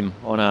better than him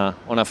on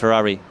a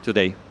Ferrari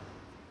today?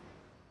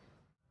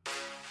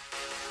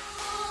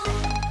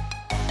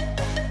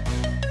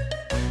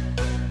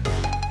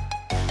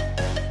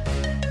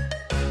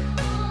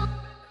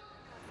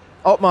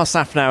 Otmar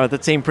Safnauer, the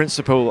team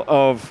principal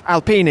of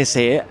Alpine, is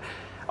here.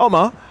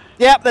 Otmar,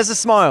 yep, there's a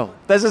smile.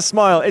 There's a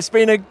smile. It's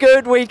been a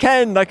good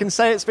weekend. I can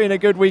say it's been a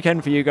good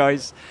weekend for you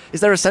guys.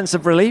 Is there a sense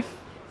of relief?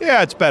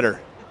 Yeah, it's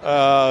better.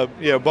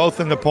 Both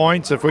in the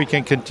points. If we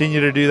can continue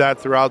to do that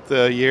throughout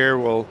the year,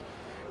 we'll,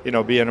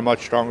 be in a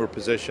much stronger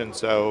position.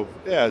 So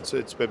yeah,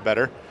 it's been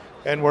better,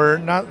 and we're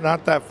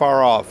not that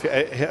far off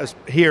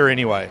here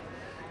anyway.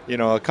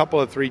 A couple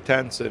of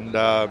 3/10,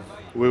 and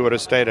we would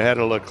have stayed ahead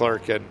of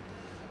Leclerc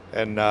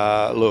and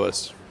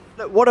Lewis.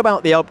 What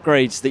about the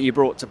upgrades that you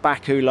brought to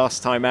Baku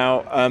last time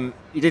out?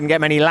 You didn't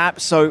get many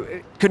laps, so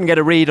couldn't get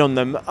a read on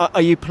them.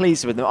 Are you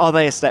pleased with them? Are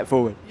they a step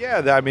forward?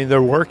 Yeah, I mean,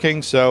 they're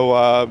working.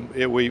 So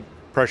we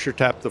pressure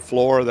tap the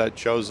floor. That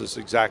shows us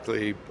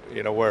exactly,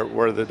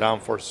 where the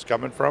downforce is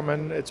coming from,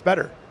 and it's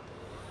better.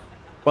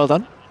 Well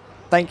done.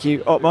 Thank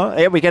you, Otmar.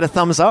 Here we get a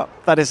thumbs up.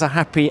 That is a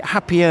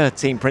happier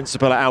team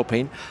principal at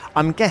Alpine.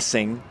 I'm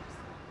guessing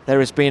there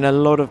has been a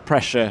lot of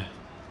pressure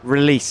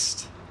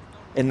released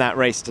in that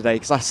race today,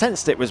 because I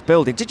sensed it was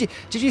building. Did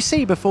you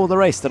see before the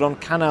race that on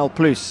Canal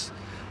Plus,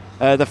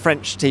 the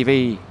French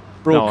TV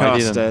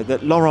broadcaster,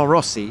 that Laurent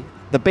Rossi,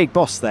 the big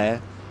boss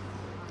there,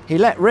 he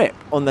let rip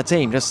on the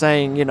team, just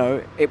saying,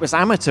 it was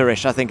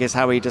amateurish, I think is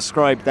how he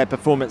described their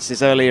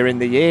performances earlier in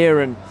the year,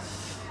 and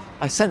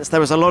I sensed there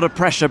was a lot of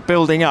pressure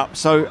building up.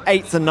 So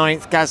 8th and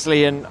 9th,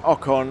 Gasly and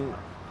Ocon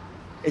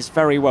is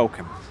very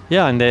welcome.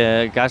 Yeah, and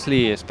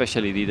Gasly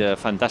especially did a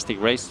fantastic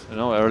race,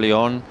 early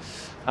on,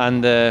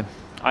 and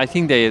I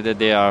think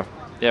they are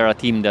a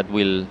team that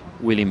will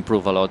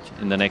improve a lot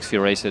in the next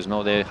few races.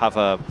 No,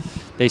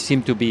 they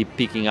seem to be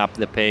picking up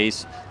the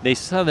pace. They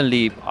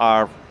suddenly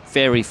are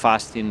very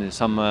fast in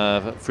some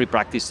free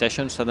practice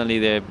sessions. Suddenly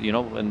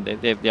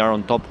they are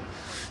on top.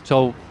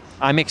 So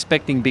I'm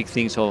expecting big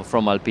things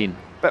from Alpine.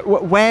 But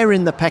where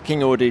in the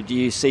pecking order do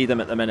you see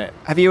them at the minute?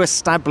 Have you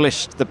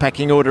established the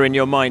pecking order in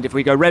your mind? If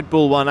we go Red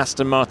Bull 1,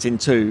 Aston Martin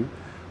 2.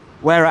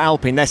 Where at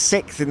Alpine? They're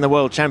 6th in the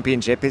World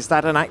Championship. Is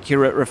that an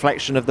accurate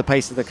reflection of the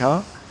pace of the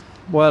car?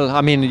 Well,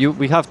 I mean,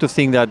 we have to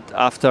think that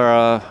after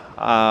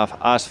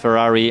us,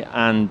 Ferrari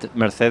and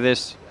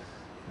Mercedes,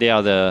 they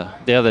are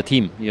the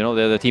team.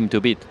 They're the team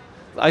to beat.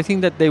 I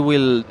think that they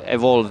will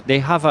evolve. They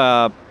have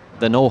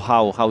the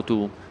know-how how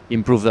to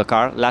improve the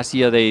car. Last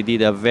year they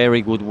did a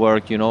very good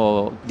work,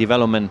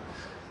 development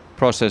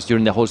process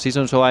during the whole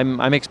season. So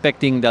I'm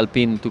expecting the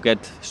Alpine to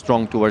get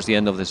strong towards the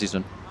end of the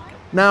season.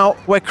 Now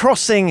we're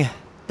crossing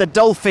the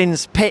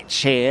Dolphins pitch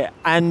here,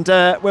 and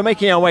we're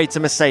making our way to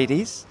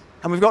Mercedes,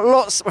 and we've got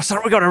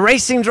we've got a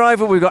racing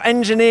driver, we've got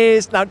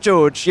engineers. Now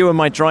George, you were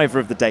my driver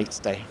of the day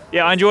today.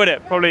 Yeah, I enjoyed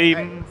it. Probably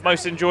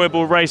most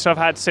enjoyable race I've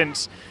had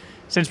since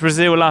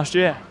Brazil last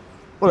year.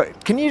 Well,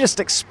 look, can you just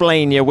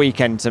explain your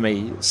weekend to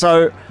me?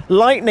 So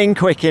lightning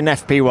quick in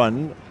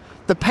FP1,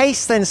 the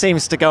pace then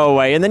seems to go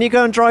away, and then you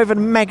go and drive a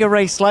mega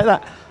race like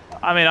that.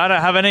 I mean, I don't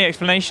have any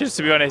explanations,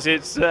 to be honest.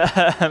 It's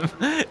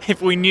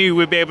if we knew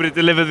we'd be able to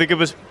deliver the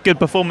good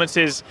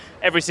performances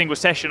every single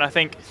session. I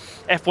think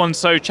F1's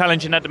so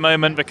challenging at the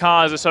moment. The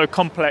cars are so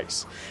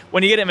complex.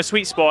 When you get in a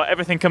sweet spot,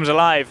 everything comes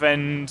alive.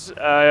 And,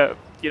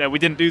 we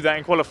didn't do that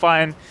in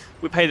qualifying.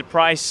 We paid the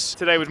price.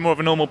 Today was more of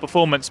a normal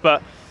performance,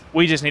 but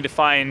we just need to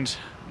find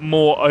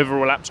more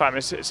overall lap time.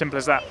 It's as simple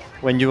as that.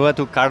 When you were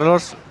to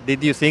Carlos,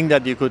 did you think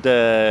that you could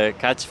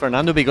catch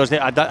Fernando? Because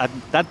at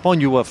that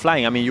point you were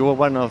flying. I mean, you were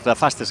one of the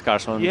fastest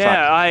cars on track.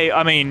 Yeah,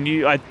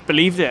 I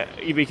believed it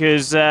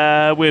because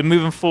we're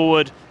moving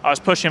forward. I was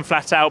pushing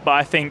flat out, but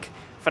I think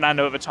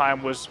Fernando at the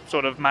time was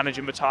sort of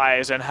managing the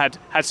tyres and had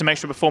some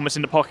extra performance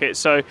in the pocket.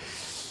 So,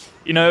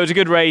 it was a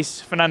good race.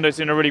 Fernando's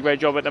doing a really great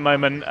job at the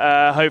moment.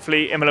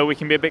 Hopefully, Imola, we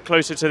can be a bit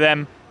closer to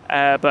them.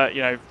 But,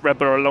 Red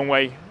Bull are a long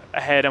way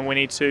ahead, and we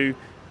need to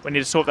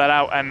sort that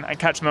out and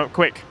catch them up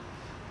quick.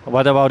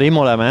 What about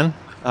Imola, man?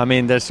 I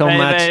mean, there's so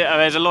much.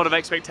 There's a lot of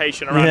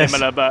expectation around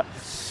Imola, but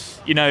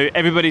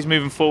everybody's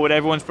moving forward.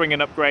 Everyone's bringing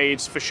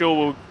upgrades. For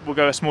sure, we'll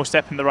go a small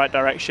step in the right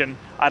direction.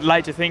 I'd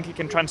like to think it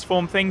can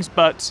transform things,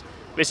 but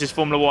this is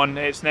Formula One.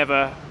 It's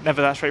never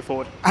that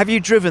straightforward. Have you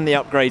driven the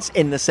upgrades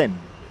in the sim?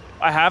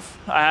 I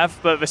have,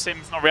 but the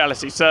sim's not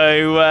reality,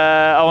 so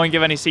I won't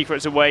give any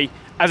secrets away.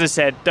 As I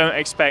said, don't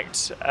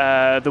expect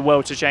the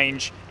world to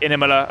change in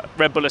Imola.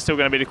 Red Bull are still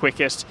going to be the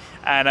quickest,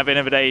 and at the end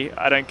of the day,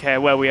 I don't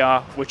care where we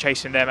are, we're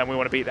chasing them and we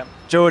want to beat them.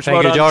 George, Thank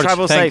well you, done.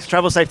 George.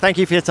 Travel safe. Thank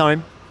you for your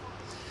time.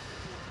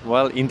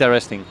 Well,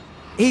 interesting.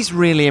 He's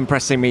really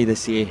impressing me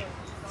this year.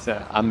 It's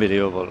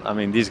unbelievable. I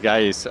mean, this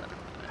guy is,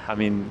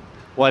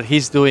 what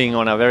he's doing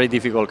on a very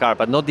difficult car,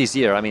 but not this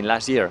year. I mean,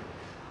 last year,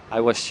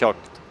 I was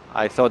shocked.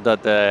 I thought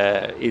that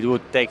it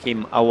would take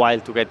him a while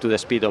to get to the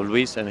speed of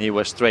Luis, and he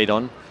was straight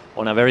on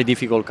a very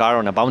difficult car,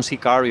 on a bouncy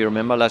car, you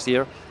remember last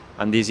year,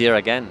 and this year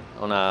again,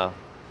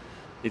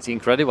 it's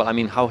incredible. I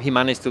mean, how he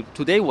managed to...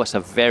 Today was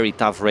a very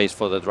tough race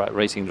for the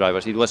racing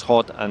drivers. It was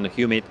hot and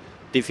humid,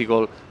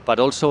 difficult, but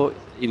also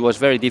it was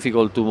very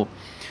difficult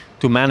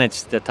to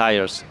manage the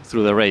tires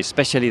through the race,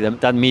 especially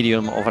that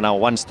medium of a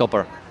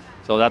one-stopper.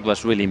 So that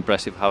was really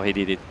impressive how he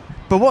did it.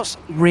 But what's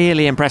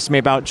really impressed me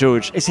about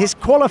George is his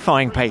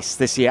qualifying pace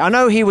this year. I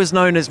know he was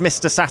known as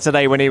Mr.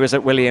 Saturday when he was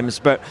at Williams,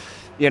 but,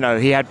 he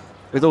had,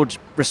 with all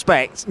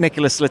respect,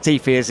 Nicholas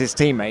Latifi as his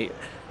teammate.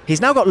 He's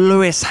now got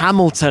Lewis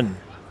Hamilton,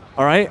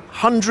 all right?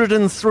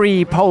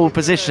 103 pole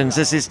positions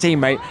as his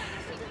teammate.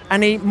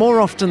 And he,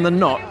 more often than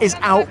not, is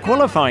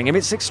out-qualifying him.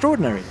 It's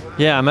extraordinary.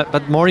 Yeah,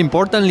 but more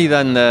importantly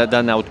than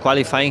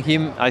out-qualifying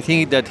him, I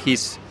think that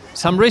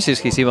some races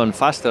he's even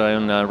faster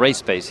on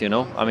race pace,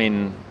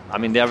 I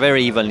mean, they are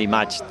very evenly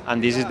matched,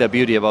 and this is the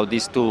beauty about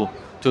these two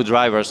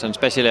drivers, and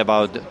especially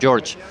about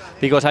George,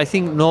 because I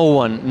think no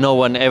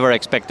one ever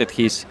expected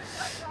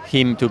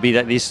him to be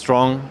this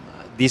strong,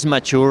 this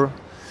mature.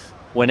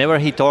 Whenever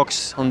he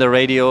talks on the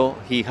radio,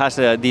 he has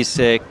this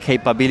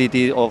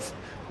capability of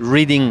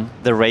reading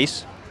the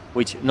race,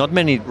 which not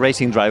many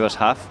racing drivers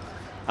have.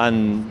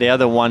 And they are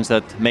the ones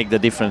that make the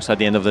difference at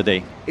the end of the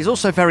day. He's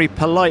also very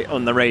polite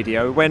on the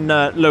radio when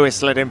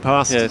Lewis let him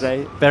pass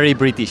today. Very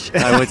British,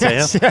 I would say.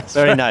 Yes,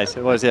 very nice.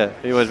 It was,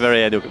 he was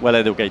very well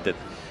educated.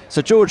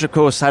 So George, of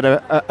course, had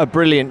a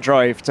brilliant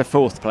drive to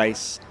fourth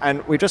place.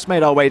 And we just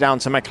made our way down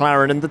to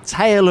McLaren. And the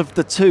tale of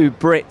the two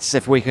Brits,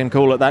 if we can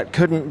call it that,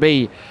 couldn't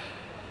be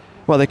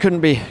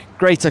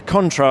greater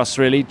contrasts,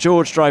 really.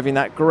 George driving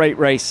that great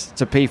race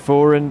to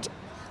P4 and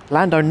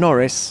Lando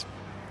Norris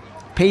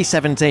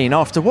P17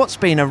 after what's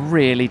been a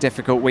really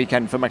difficult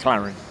weekend for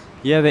McLaren.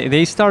 Yeah,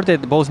 they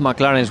started both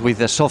McLarens with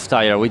the soft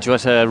tyre, which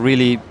was a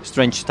really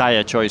strange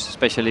tyre choice,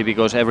 especially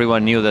because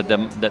everyone knew that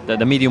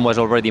the medium was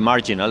already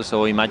marginal,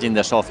 so imagine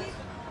the soft.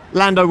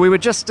 Lando, we were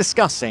just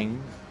discussing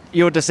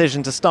your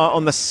decision to start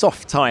on the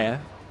soft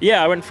tyre.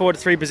 Yeah, I went forward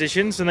 3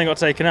 positions and then got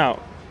taken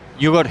out.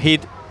 You got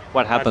hit.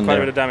 What happened there?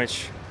 Quite a bit of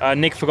damage.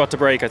 Nick forgot to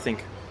brake, I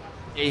think.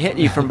 He hit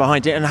you from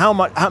behind it, and how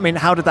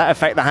did that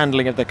affect the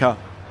handling of the car?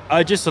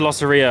 Just a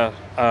loss of rear,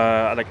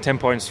 like 10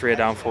 points rear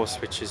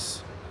downforce, which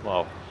is,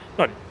 well,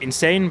 not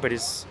insane, but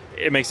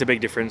it makes a big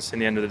difference in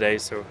the end of the day.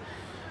 So we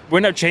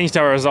wouldn't have changed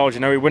our result,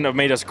 we wouldn't have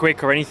made us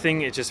quick or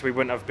anything. It's just we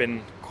wouldn't have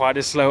been quite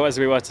as slow as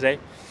we were today.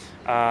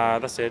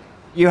 That's it.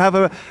 You have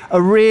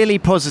a really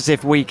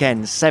positive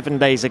weekend 7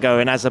 days ago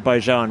in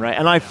Azerbaijan, right?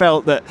 And I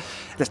felt that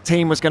the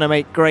team was going to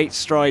make great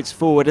strides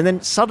forward. And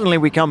then suddenly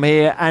we come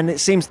here and it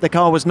seems the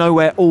car was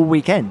nowhere all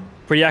weekend.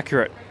 Pretty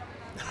accurate.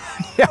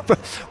 Yeah, but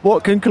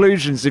what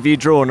conclusions have you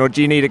drawn, or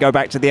do you need to go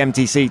back to the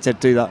MTC to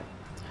do that?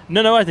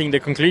 No, I think the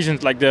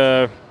conclusions,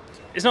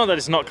 it's not that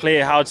it's not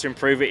clear how to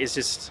improve it,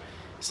 it's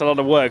a lot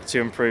of work to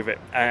improve it,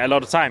 a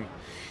lot of time.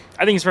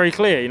 I think it's very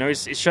clear,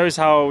 it shows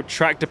how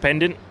track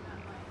dependent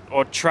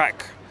or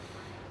track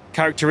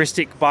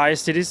characteristic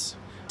biased it is.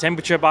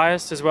 Temperature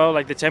biased as well,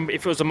 if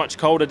it was a much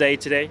colder day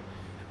today,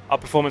 our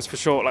performance for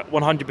sure,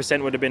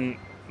 100% would have been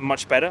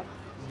much better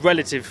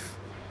relative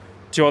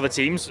to other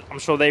teams. I'm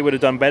sure they would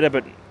have done better,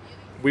 but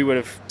we would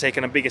have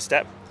taken a bigger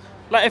step.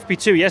 Like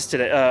FP2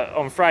 yesterday,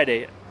 on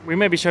Friday, we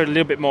maybe showed a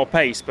little bit more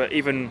pace, but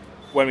even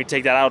when we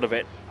take that out of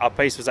it, our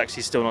pace was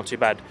actually still not too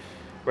bad.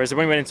 Whereas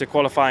when we went into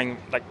qualifying,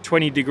 like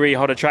 20-degree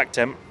hotter track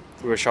temp,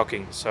 we were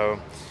shocking. So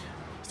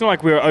it's not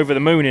like we were over the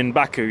moon in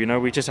Baku, you know,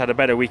 we just had a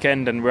better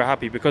weekend and we're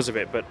happy because of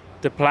it. But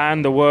the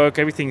plan, the work,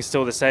 everything's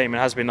still the same. It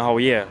has been the whole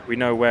year. We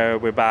know where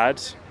we're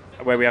bad,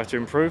 where we have to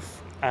improve,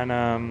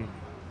 and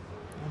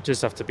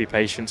just have to be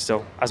patient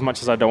still. As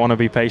much as I don't want to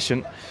be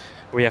patient,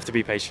 we have to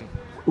be patient.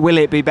 Will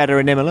it be better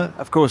in Imola?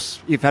 Of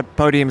course, you've had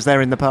podiums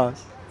there in the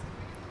past.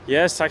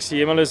 Yes,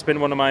 actually Imola's been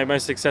one of my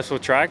most successful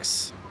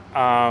tracks.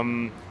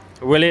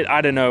 Will it?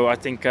 I don't know. I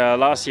think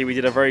last year we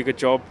did a very good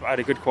job. I had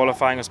a good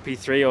qualifying. I was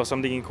P3 or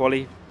something in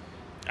quali,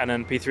 and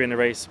then P3 in the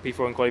race,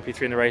 P4 in quali,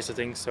 P3 in the race, I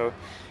think. So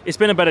it's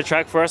been a better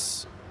track for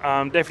us.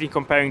 Definitely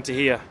comparing to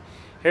here.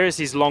 Here is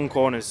these long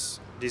corners.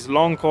 These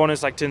long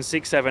corners like turn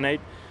 6, 7, 8.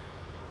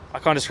 I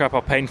can't describe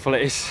how painful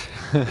it is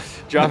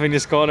driving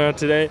this corner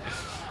today.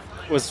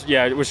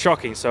 It was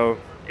shocking. So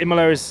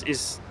Imola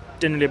is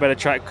generally a better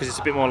track because it's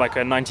a bit more like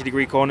a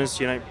 90-degree corners,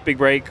 you know, big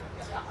brake,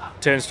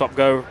 turn, stop,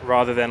 go,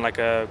 rather than like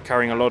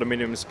carrying a lot of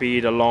minimum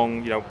speed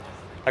along, you know,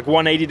 like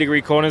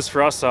 180-degree corners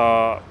for us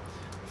are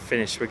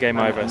finished. We're game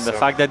over. And the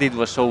fact that it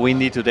was so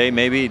windy today,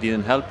 maybe it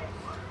didn't help?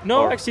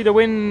 No, actually the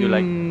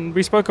wind,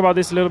 we spoke about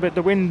this a little bit,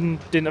 the wind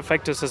didn't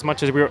affect us as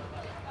much as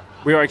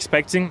we were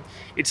expecting.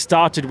 It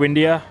started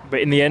windier, but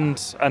in the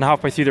end and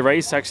halfway through the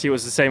race, actually it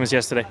was the same as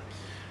yesterday.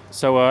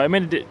 So it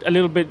made a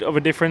little bit of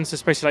a difference,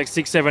 especially like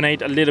 6, 7,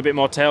 8, a little bit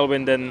more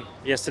tailwind than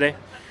yesterday.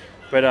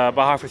 But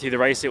by halfway through the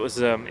race, it's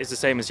the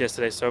same as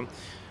yesterday. So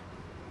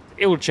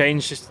it will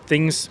change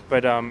things,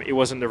 but it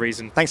wasn't the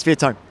reason. Thanks for your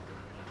time.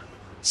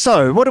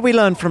 So what did we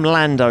learn from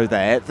Lando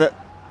there? That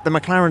the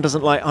McLaren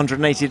doesn't like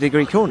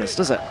 180-degree corners,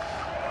 does it?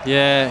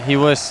 Yeah, he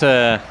was,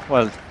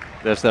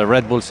 there's the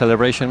Red Bull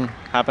celebration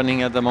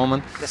happening at the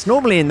moment. It's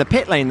normally in the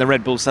pit lane, the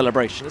Red Bull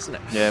celebration, isn't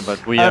it? Yeah,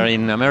 but we are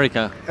in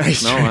America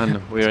now,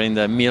 and we are in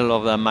the middle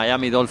of the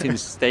Miami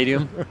Dolphins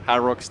Stadium,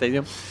 Hard Rock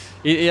Stadium.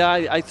 Yeah,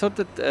 I thought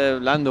that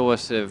Lando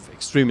was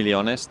extremely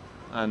honest,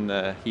 and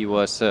he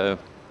was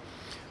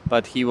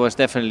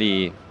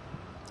definitely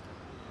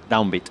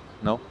downbeat.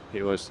 No,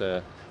 he was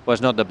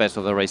not the best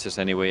of the races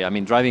anyway. I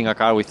mean, driving a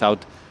car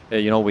without,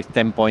 with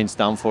 10 points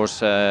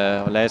downforce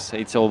less,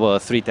 it's over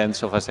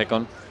 0.3 of a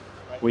second.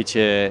 Which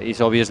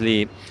is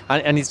obviously,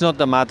 and it's not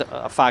the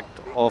fact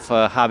of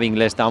having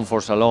less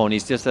downforce alone.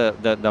 It's just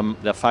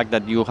the fact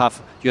that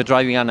you're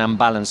driving an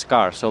unbalanced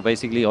car. So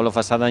basically, all of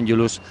a sudden, you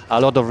lose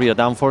a lot of rear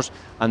downforce,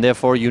 and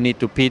therefore you need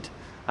to pit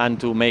and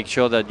to make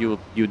sure that you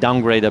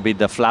downgrade a bit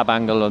the flap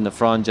angle on the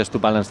front just to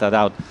balance that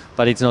out.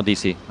 But it's not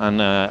easy,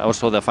 and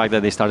also the fact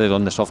that they started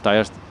on the soft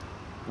tires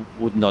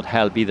would not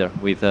help either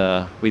with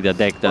the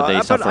deck that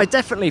they suffered. But I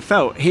definitely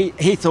felt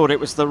he thought it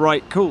was the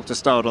right call to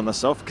start on the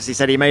soft, because he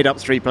said he made up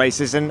 3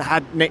 places, and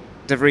had Nick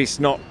de Vries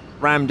not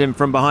rammed him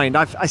from behind,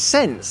 I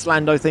sense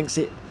Lando thinks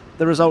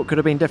the result could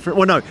have been different.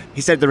 Well, no,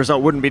 he said the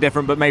result wouldn't be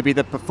different, but maybe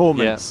the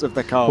performance of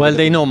the car. Well,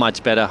 they know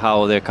much better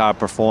how their car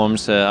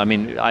performs.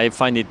 I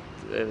find it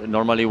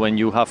normally when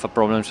you have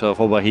problems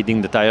of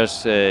overheating the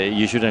tires,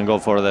 you shouldn't go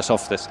for the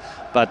softest.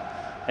 But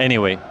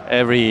anyway,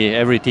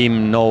 every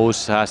team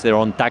has their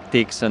own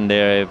tactics and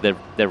their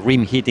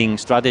rim heating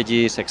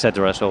strategies,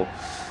 etc. So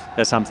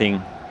that's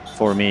something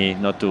for me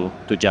not to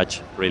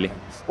judge, really.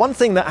 One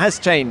thing that has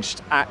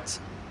changed at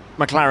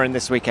McLaren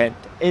this weekend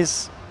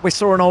is we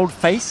saw an old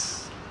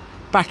face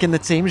back in the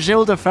team,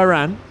 Gilles de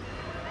Ferran.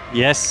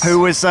 Yes. Who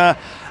was a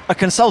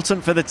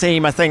consultant for the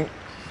team, I think,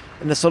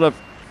 in the sort of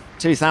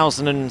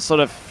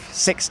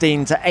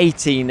 2016 to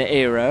 18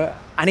 era,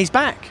 and he's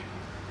back,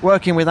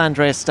 working with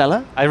Andrea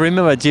Stella. I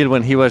remember Gilles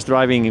when he was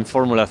driving in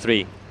Formula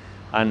 3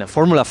 and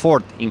Formula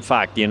 4, in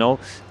fact,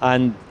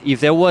 and if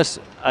there was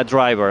a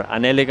driver,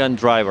 an elegant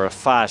driver,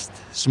 fast,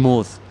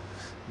 smooth,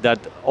 that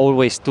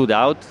always stood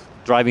out,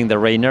 driving the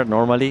Reiner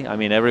normally,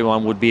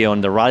 everyone would be on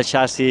the RAL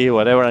chassis,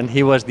 whatever, and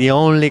he was the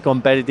only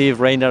competitive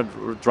Reiner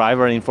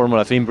driver in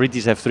Formula 3, in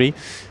British F3,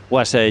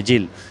 was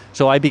Gilles.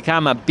 So I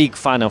became a big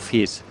fan of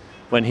his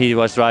when he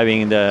was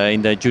driving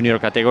in the junior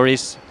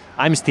categories.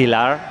 I'm still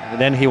are.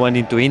 Then he went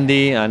into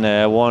Indy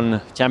and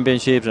won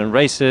championships and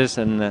races,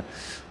 and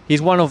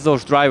he's one of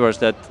those drivers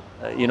that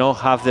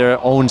have their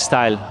own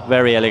style,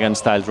 very elegant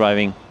style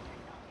driving.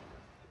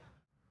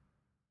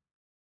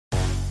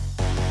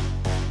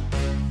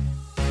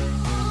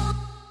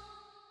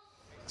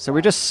 So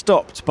we just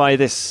stopped by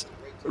this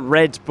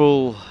Red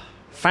Bull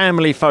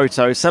family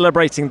photo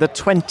celebrating the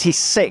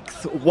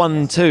 26th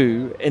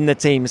 1-2 in the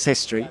team's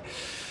history.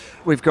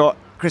 We've got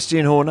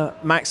Christian Horner,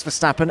 Max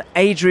Verstappen,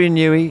 Adrian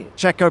Newey,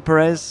 Checo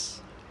Perez.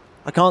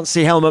 I can't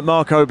see Helmut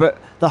Marko, but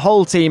the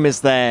whole team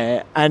is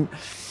there. And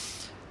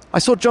I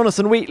saw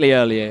Jonathan Wheatley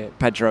earlier,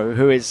 Pedro,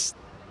 who is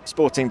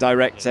sporting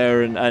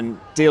director and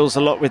deals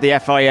a lot with the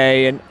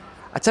FIA. And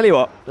I tell you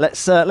what,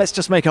 let's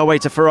just make our way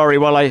to Ferrari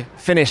while I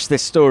finish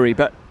this story.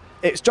 But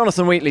it's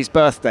Jonathan Wheatley's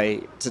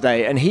birthday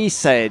today, and he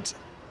said,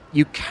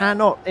 you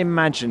cannot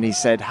imagine, he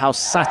said, how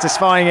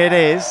satisfying it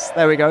is.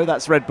 There we go,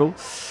 that's Red Bull.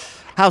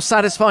 How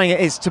satisfying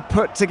it is to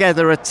put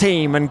together a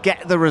team and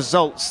get the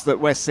results that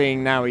we're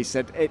seeing now. He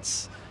said,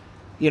 it's,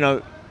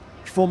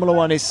 Formula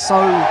One is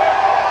so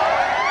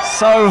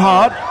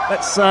hard.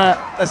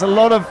 There's a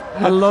lot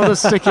of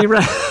sticky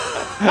red.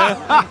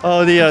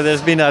 Oh dear,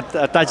 there's been a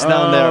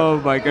touchdown there.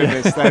 Oh my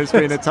goodness, there's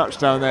been a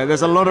touchdown there.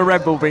 There's a lot of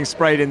Red Bull being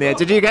sprayed in the air.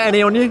 Did you get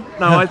any on you?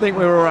 No, I think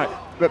we were all right.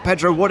 But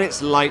Pedro, what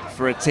it's like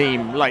for a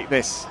team like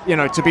this,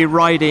 to be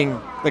riding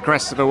the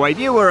crest of a wave.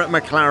 You were at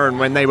McLaren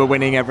when they were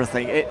winning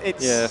everything.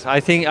 Yes, I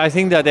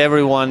think that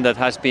everyone that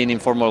has been in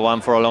Formula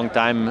One for a long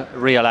time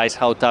realize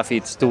how tough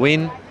it's to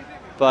win,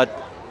 but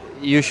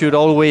you should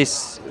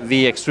always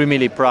be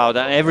extremely proud.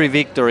 And every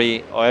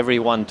victory, or every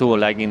one too,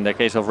 like in the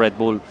case of Red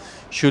Bull,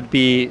 should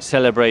be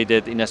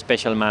celebrated in a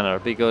special manner,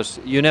 because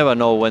you never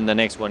know when the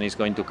next one is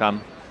going to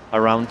come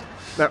around.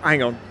 No,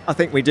 hang on, I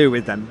think we do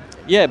with them.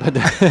 Yeah, but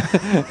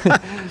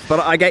but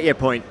I get your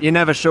point. You're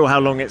never sure how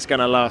long it's going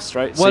to last,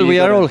 right? Well, we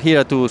are all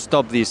here to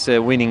stop this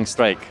winning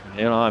streak.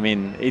 I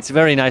mean, it's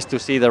very nice to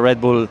see the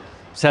Red Bull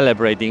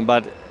celebrating,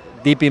 but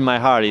deep in my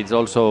heart, it's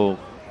also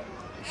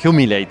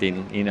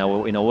humiliating in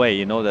a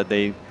way, that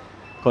they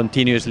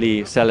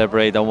continuously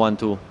celebrate and want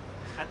to,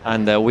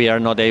 and we are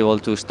not able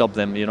to stop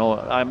them.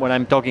 When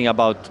I'm talking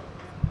about,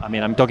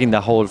 I'm talking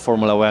the whole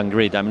Formula One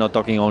grid. I'm not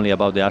talking only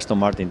about the Aston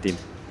Martin team.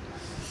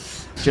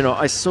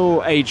 I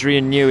saw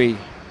Adrian Newey,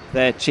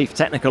 their chief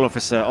technical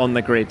officer, on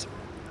the grid.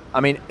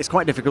 It's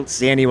quite difficult to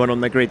see anyone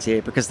on the grid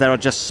here because there are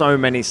just so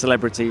many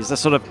celebrities. A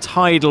sort of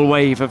tidal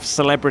wave of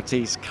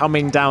celebrities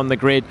coming down the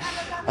grid.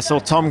 I saw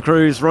Tom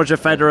Cruise, Roger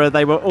Federer,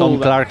 they were all...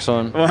 Tom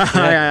Clarkson. Well,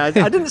 I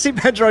didn't see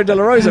Pedro de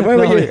la Rosa. Where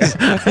were you?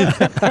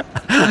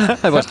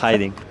 I was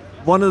hiding.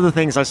 One of the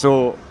things I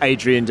saw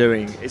Adrian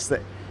doing is that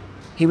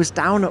he was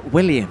down at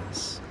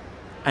Williams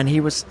and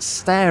he was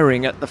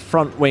staring at the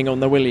front wing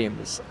on the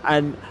Williams,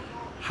 and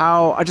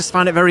how I just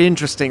found it very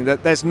interesting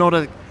that there's not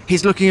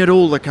he's looking at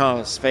all the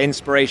cars for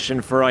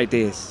inspiration, for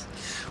ideas.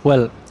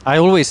 Well, I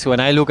always, when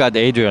I look at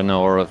Adrian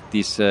or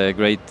this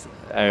great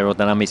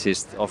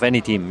aerodynamicist of any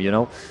team,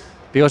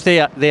 because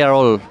they are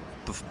all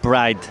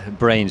bright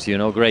brains,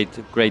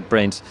 great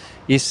brains,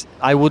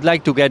 I would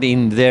like to get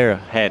in their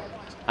head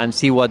and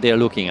see what they're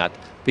looking at.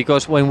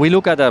 Because when we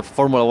look at a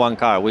Formula One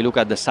car, we look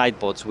at the side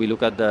pods, we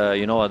look at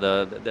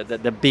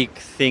the big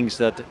things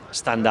that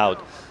stand out.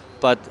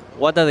 But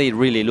what are they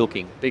really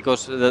looking?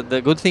 Because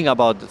the good thing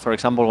about, for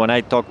example, when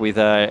I talk with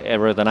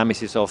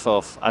aerodynamicists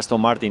of Aston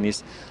Martin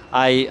is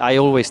I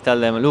always tell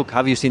them, look,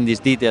 have you seen this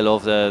detail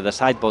of the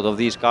side pod of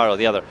this car or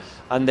the other?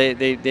 And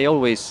they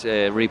always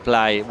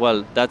reply,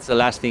 well, that's the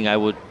last thing I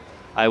would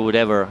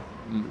ever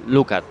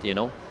look at,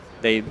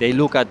 They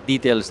look at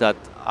details that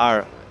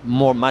are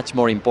much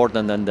more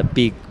important than the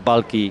big,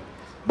 bulky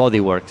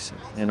bodyworks,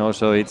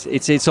 So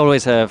it's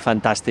always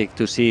fantastic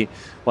to see,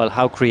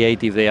 how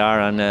creative they are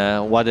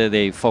and what are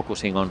they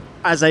focusing on.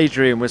 As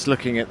Adrian was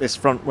looking at this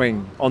front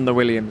wing on the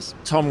Williams,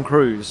 Tom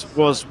Cruise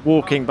was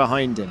walking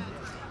behind him.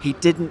 He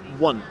didn't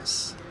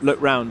once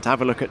look round to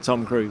have a look at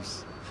Tom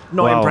Cruise.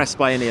 Not impressed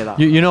by any of that.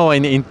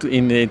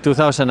 In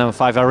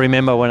 2005, I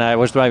remember when I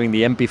was driving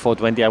the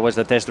MP420, I was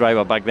the test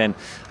driver back then,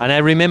 and I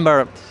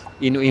remember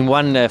in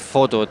one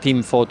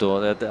team photo,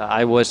 that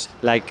I was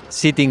like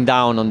sitting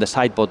down on the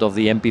side pod of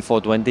the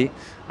MP420,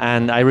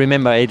 and I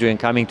remember Adrian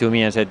coming to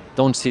me and said,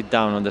 don't sit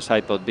down on the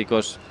side pod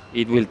because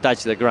it will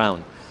touch the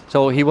ground.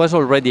 So he was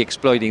already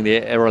exploiting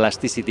the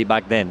aeroelasticity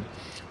back then,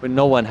 when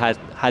no one had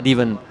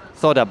even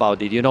thought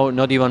about it,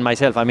 not even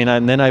myself.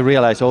 And then I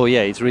realized,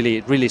 it's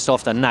really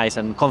soft and nice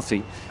and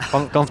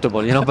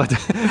comfortable, but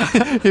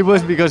it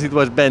was because it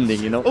was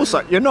bending,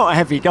 Also, you're not a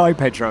heavy guy,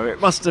 Pedro.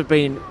 It must have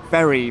been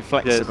very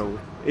flexible.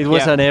 Yes. It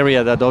was an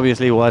area that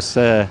obviously was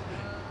other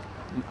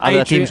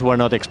teams were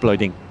not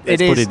exploiting.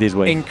 Let's put it this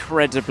way.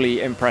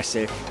 Incredibly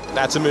impressive.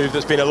 That's a move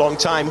that's been a long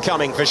time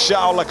coming for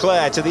Charles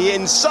Leclerc to the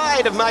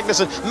inside of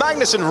Magnussen.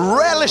 Magnussen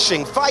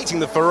relishing fighting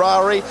the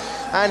Ferrari,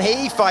 and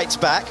he fights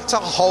back to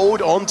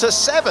hold on to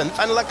 7th,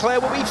 and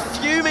Leclerc will be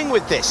fuming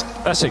with this.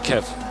 That's it,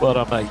 Kev. Well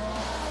done, mate.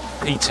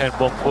 P10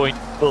 1 point.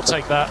 We'll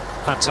take that.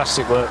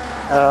 Fantastic work.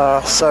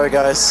 Sorry,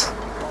 guys.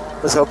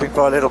 Was hoping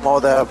for a little more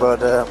there,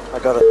 but I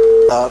got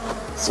it out.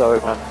 Sorry,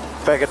 man.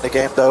 Back in the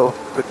game, though.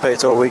 Good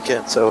pace all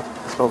weekend, so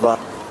let's move on.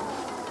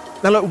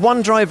 Now, look,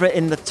 one driver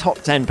in the top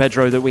 10,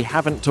 Pedro, that we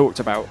haven't talked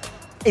about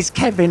is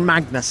Kevin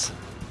Magnussen.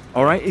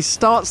 All right, he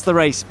starts the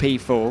race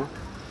P4,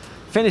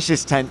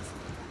 finishes 10th.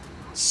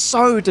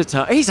 So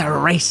determined. He's a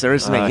racer,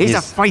 isn't he? He's a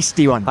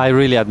feisty one. I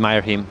really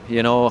admire him.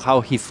 How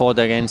he fought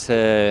against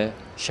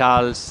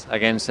Charles,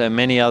 against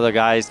many other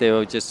guys. They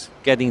were just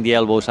getting the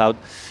elbows out.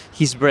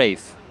 He's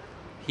brave.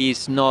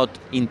 He's not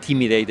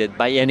intimidated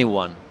by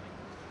anyone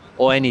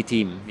or any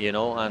team,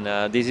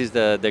 and this is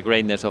the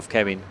greatness of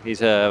Kevin.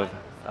 He's a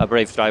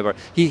brave driver.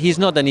 He's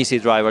not an easy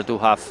driver to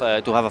have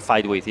a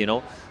fight with,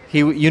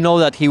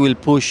 that he will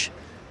push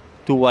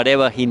to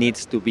whatever he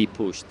needs to be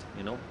pushed,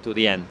 to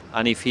the end.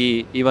 And if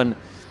he even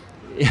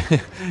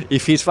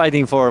if he's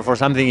fighting for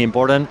something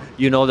important,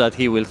 that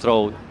he will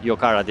throw your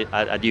car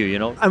at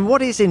you, And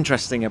what is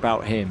interesting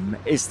about him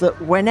is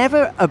that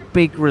whenever a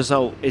big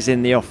result is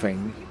in the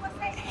offing,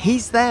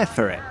 he's there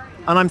for it.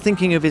 And I'm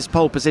thinking of his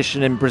pole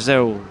position in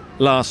Brazil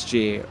last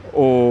year,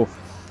 or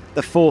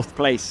the 4th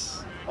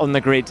place on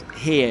the grid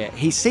here.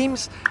 He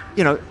seems,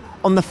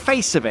 on the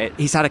face of it,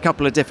 he's had a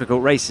couple of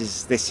difficult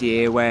races this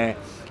year where,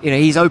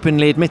 he's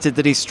openly admitted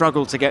that he's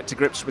struggled to get to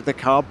grips with the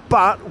car,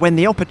 but when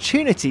the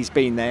opportunity's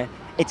been there,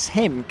 it's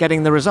him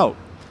getting the result.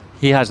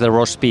 He has the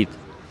raw speed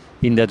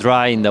in the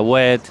dry, in the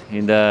wet,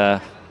 in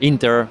the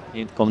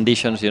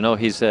conditions.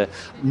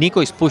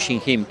 Nico is pushing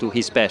him to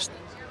his best.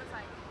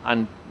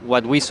 And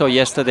what we saw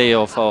yesterday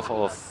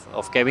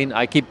of Kevin,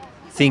 I keep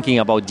thinking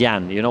about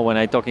Jan. When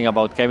I'm talking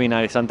about Kevin,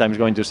 I sometimes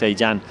going to say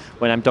Jan.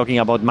 When I'm talking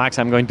about Max,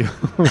 I'm going to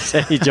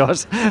say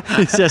Josh.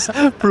 It just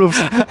proves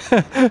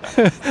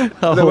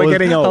how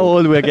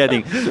old we're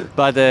getting.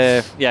 But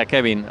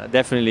Kevin,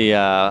 definitely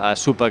a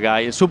super guy,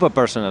 a super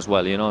person as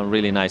well, a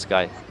really nice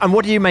guy. And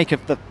what do you make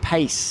of the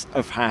pace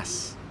of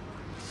Haas?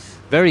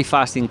 Very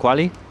fast in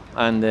quali,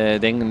 and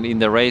then in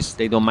the race,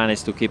 they don't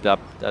manage to keep that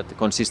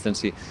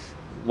consistency.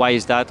 Why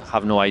is that?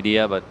 Have no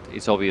idea, but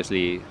it's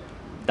obviously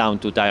down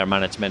to tire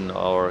management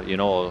or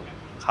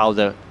how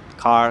the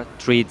car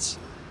treats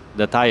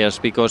the tires,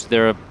 because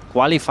their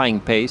qualifying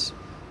pace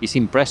is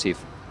impressive.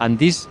 And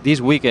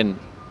this weekend,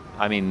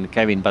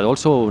 Kevin, but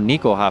also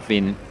Nico have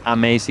been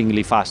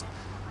amazingly fast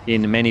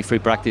in many free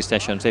practice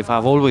sessions. They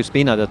have always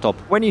been at the top.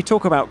 When you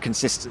talk about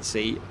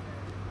consistency,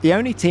 the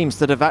only teams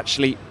that have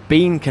actually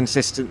been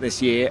consistent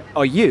this year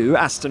are you,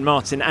 Aston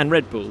Martin and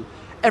Red Bull.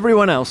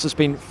 Everyone else has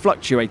been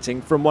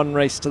fluctuating from one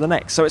race to the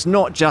next. So it's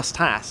not just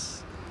Haas.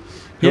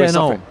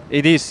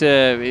 It is.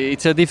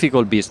 It's a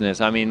difficult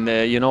business.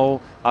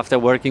 After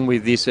working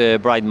with these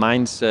bright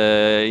minds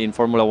in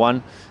Formula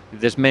One,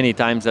 there's many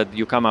times that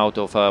you come out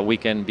of a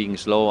weekend being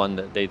slow and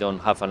they don't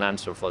have an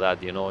answer for that.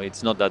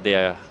 It's not that they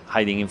are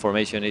hiding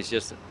information.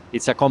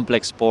 It's a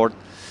complex sport,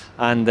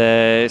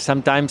 and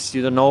sometimes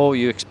you don't know.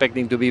 You're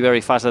expecting to be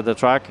very fast at the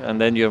track,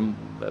 and then you're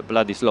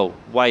bloody slow.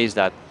 Why is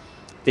that?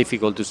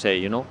 Difficult to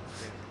say.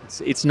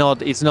 It's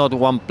not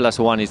 1 +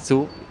 1 is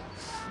 2,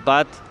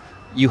 but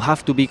you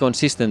have to be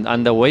consistent,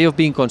 and the way of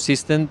being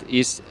consistent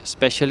is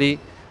especially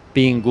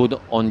being good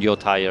on your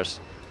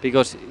tires,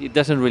 because it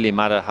doesn't really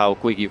matter how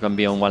quick you can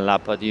be on one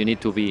lap, but you need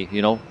to be,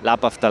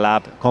 lap after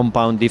lap,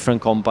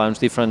 different compounds,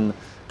 different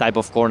type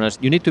of corners.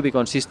 You need to be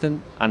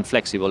consistent and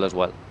flexible as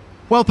well.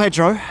 Well,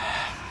 Pedro,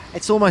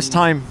 it's almost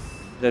time.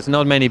 There's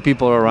not many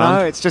people around.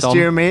 No, it's just Tom.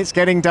 you and me. It's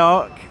getting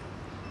dark.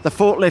 The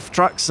forklift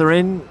trucks are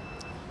in.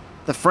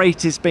 The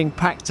freight is being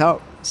packed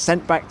up,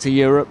 sent back to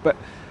Europe, but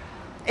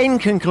in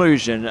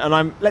conclusion,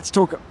 and let's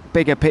talk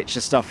bigger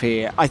picture stuff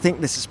here, I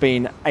think this has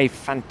been a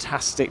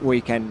fantastic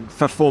weekend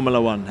for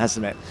Formula One,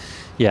 hasn't it?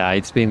 Yeah,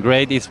 it's been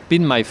great. It's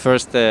been my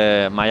first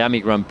Miami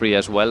Grand Prix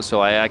as well,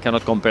 so I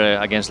cannot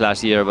compare against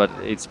last year, but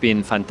it's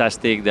been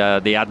fantastic.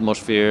 The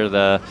atmosphere,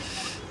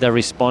 the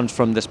response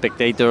from the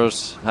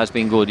spectators has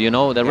been good.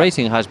 The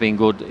racing has been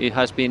good. It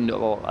has been,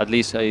 or at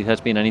least it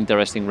has been an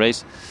interesting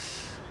race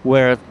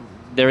where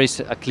there is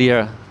a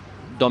clear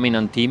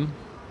dominant team.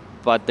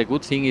 But the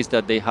good thing is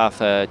that they have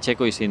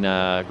Checo is in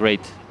a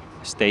great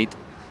state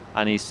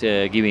and is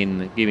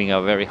giving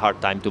a very hard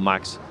time to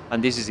Max.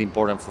 And this is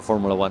important for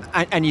Formula One.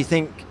 And you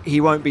think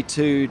he won't be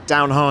too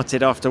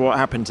downhearted after what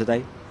happened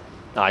today?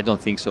 No, I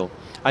don't think so.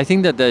 I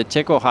think that the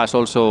Checo has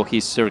also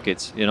his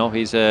circuits.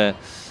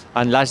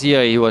 And last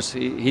year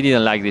he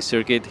didn't like this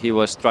circuit. He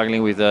was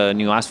struggling with the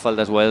new asphalt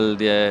as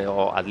well,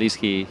 or at least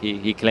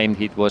he claimed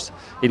it was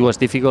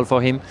difficult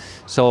for him.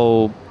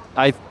 So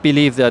I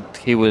believe that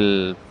he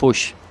will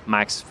push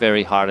Max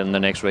very hard in the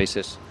next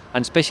races,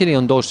 and especially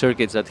on those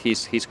circuits that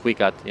he's quick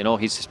at.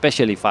 He's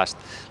especially fast.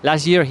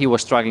 Last year he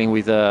was struggling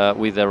with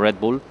the Red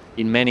Bull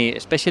in many,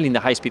 especially in the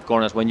high-speed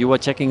corners. When you were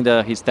checking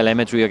his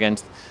telemetry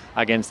against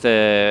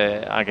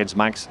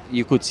Max,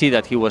 you could see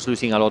that he was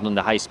losing a lot on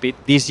the high speed.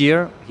 This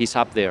year he's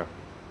up there.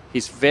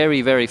 He's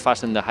very, very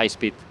fast in the high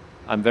speed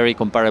and very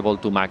comparable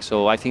to Max.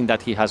 So I think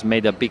that he has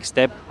made a big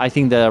step. I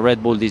think the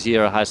Red Bull this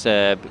year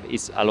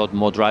is a lot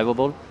more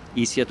drivable,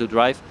 easier to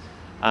drive,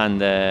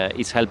 and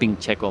it's helping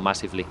Checo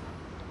massively.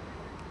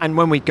 And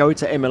when we go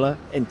to Imola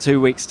in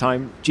 2 weeks'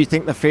 time, do you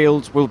think the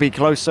field will be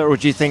closer, or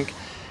do you think,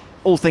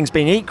 all things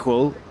being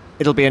equal,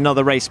 it'll be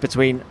another race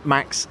between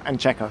Max and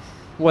Checo?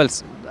 Well,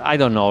 I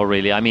don't know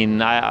really.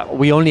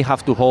 We only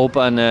have to hope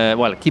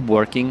and keep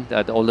working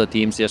at all the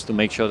teams just to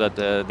make sure that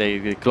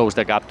they close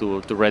the gap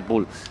to Red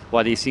Bull.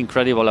 What is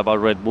incredible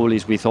about Red Bull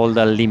is with all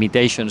the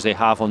limitations they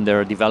have on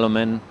their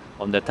development,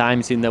 on the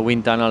times in the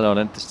wind tunnel or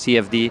at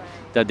CFD,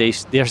 that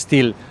they're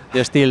still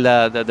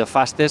the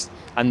fastest,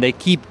 and they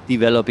keep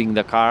developing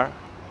the car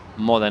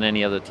more than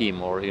any other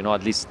team, or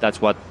at least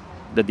that's what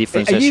the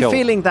differences show. Are you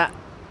feeling that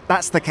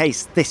that's the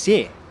case this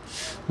year?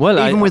 Well,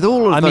 even with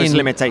all of those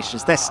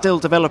limitations, they're still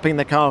developing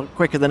the car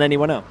quicker than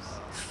anyone else.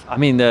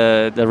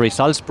 The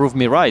results prove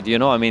me right.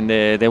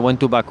 They went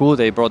to Baku,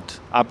 they brought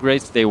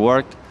upgrades, they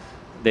worked,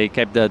 they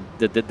kept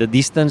the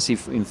distance.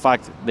 If in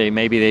fact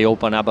they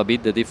open up a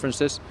bit the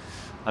differences.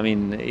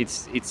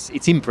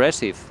 It's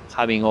impressive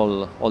having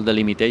all the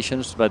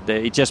limitations, but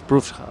it just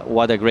proves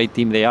what a great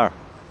team they are.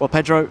 Well,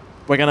 Pedro,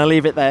 we're going to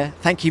leave it there.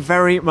 Thank you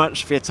very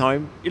much for your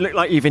time. You look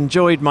like you've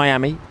enjoyed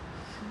Miami.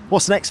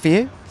 What's next for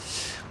you?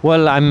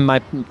 Well, my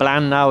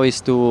plan now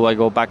is I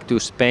go back to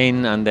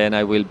Spain, and then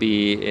I will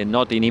be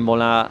not in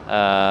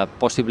Imola,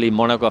 possibly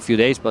Monaco a few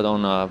days, but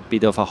on a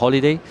bit of a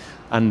holiday.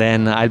 And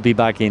then I'll be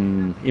back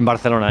in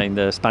Barcelona in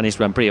the Spanish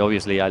Grand Prix.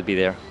 Obviously, I'll be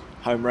there.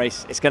 Home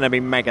race. It's going to be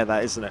mega,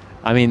 that, isn't it?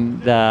 I mean,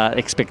 the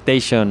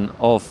expectation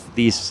of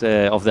this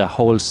of the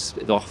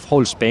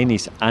whole Spain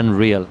is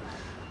unreal.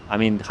 I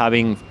mean,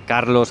 having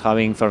Carlos,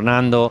 having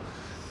Fernando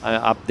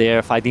up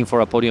there fighting for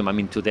a podium. I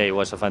mean, today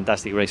was a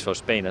fantastic race for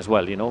Spain as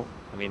well, you know.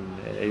 I mean,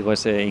 it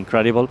was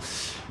incredible.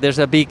 There's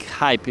a big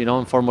hype, you know,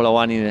 in Formula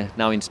One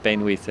now in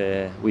Spain with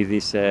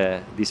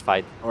this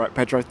fight. All right,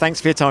 Pedro,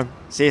 thanks for your time.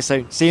 See you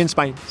soon. See you in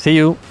Spain. See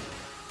you.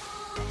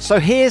 So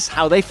here's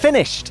how they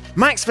finished.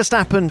 Max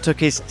Verstappen took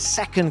his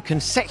second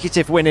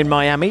consecutive win in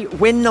Miami,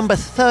 win number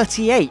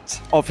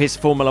 38 of his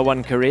Formula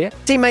One career.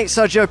 Teammate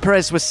Sergio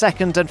Perez was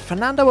second, and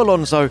Fernando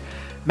Alonso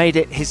made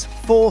it his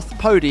fourth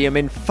podium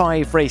in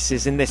 5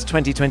 races in this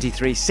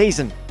 2023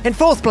 season. In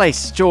fourth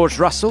place, George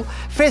Russell.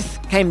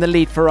 Fifth came the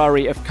lead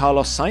Ferrari of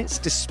Carlos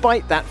Sainz,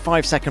 despite that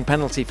 5-second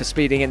penalty for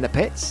speeding in the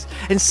pits.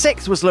 In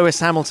sixth was Lewis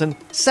Hamilton.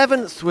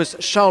 Seventh was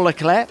Charles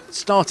Leclerc,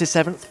 started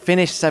seventh,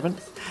 finished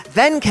seventh.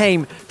 Then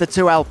came the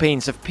 2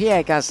 Alpines of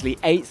Pierre Gasly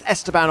 8th,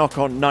 Esteban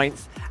Ocon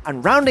 9th,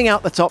 and rounding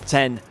out the top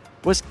 10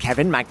 was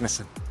Kevin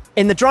Magnussen.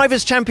 In the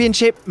Drivers'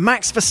 Championship,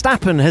 Max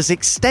Verstappen has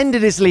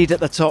extended his lead at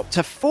the top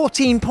to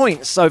 14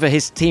 points over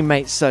his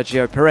teammate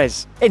Sergio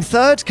Perez. In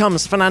third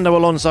comes Fernando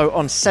Alonso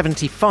on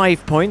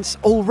 75 points,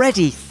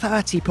 already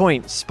 30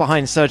 points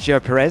behind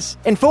Sergio Perez.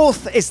 In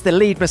fourth is the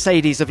lead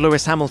Mercedes of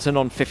Lewis Hamilton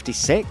on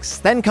 56.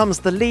 Then comes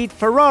the lead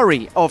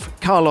Ferrari of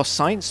Carlos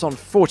Sainz on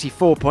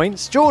 44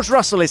 points. George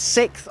Russell is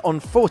 6th on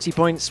 40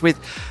 points, with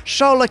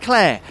Charles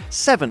Leclerc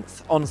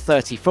 7th on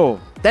 34.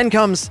 Then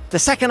comes the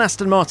second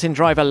Aston Martin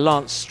driver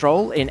Lance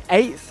Stroll in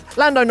 8th,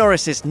 Lando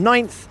Norris is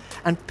 9th,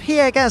 and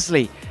Pierre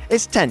Gasly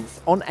is 10th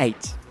on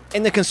 8.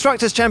 In the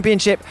Constructors'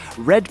 Championship,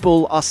 Red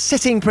Bull are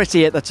sitting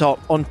pretty at the top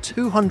on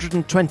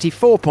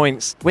 224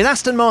 points, with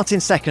Aston Martin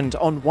second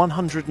on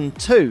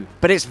 102.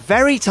 But it's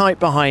very tight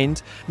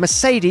behind.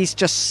 Mercedes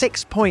just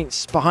 6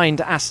 points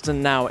behind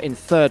Aston now in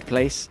third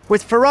place,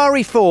 with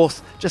Ferrari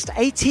fourth, just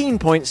 18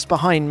 points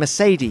behind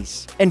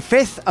Mercedes. In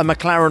fifth, a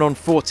McLaren on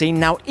 14,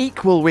 now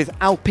equal with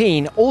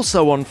Alpine,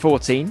 also on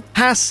 14.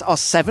 Haas are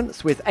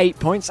 7th with 8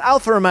 points,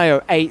 Alfa Romeo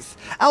 8th,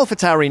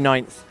 AlphaTauri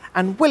 9th,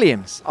 and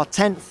Williams are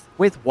 10th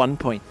with 1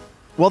 point.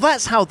 Well,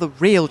 that's how the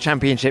real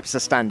championships are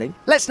standing.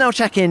 Let's now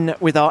check in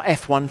with our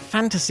F1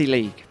 Fantasy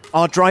League.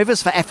 Our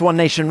drivers for F1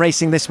 Nation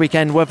Racing this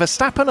weekend were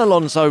Verstappen,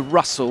 Alonso,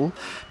 Russell,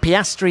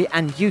 Piastri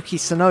and Yuki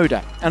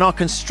Tsunoda, and our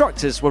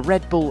constructors were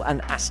Red Bull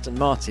and Aston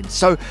Martin.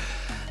 So,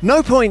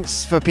 no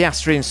points for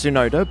Piastri and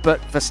Tsunoda, but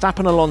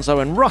Verstappen, Alonso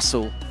and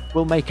Russell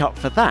will make up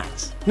for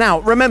that. Now,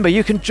 remember,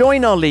 you can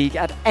join our league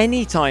at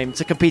any time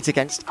to compete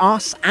against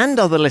us and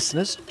other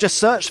listeners. Just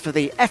search for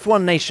the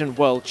F1 Nation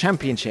World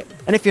Championship.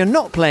 And if you're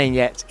not playing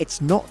yet, it's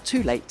not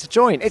too late to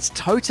join. It's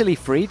totally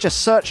free.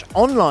 Just search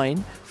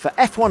online for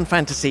F1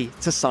 Fantasy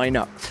to sign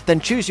up. Then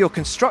choose your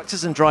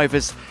constructors and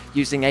drivers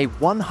using a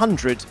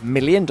 $100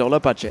 million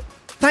budget.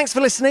 Thanks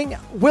for listening.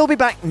 We'll be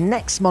back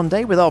next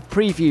Monday with our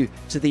preview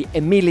to the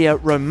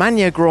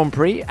Emilia-Romagna Grand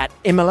Prix at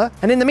Imola.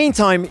 And in the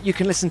meantime, you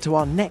can listen to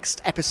our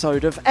next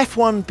episode of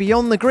F1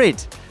 Beyond the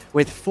Grid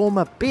with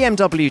former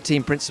BMW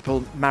team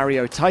principal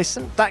Mario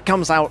Tyson. That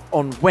comes out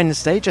on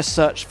Wednesday. Just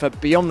search for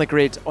Beyond the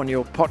Grid on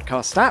your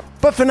podcast app.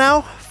 But for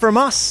now, from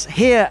us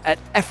here at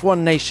F1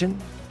 Nation,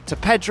 to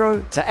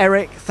Pedro, to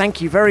Eric, thank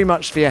you very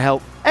much for your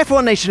help.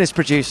 F1 Nation is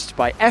produced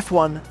by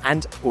F1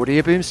 and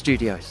Audioboom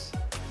Studios.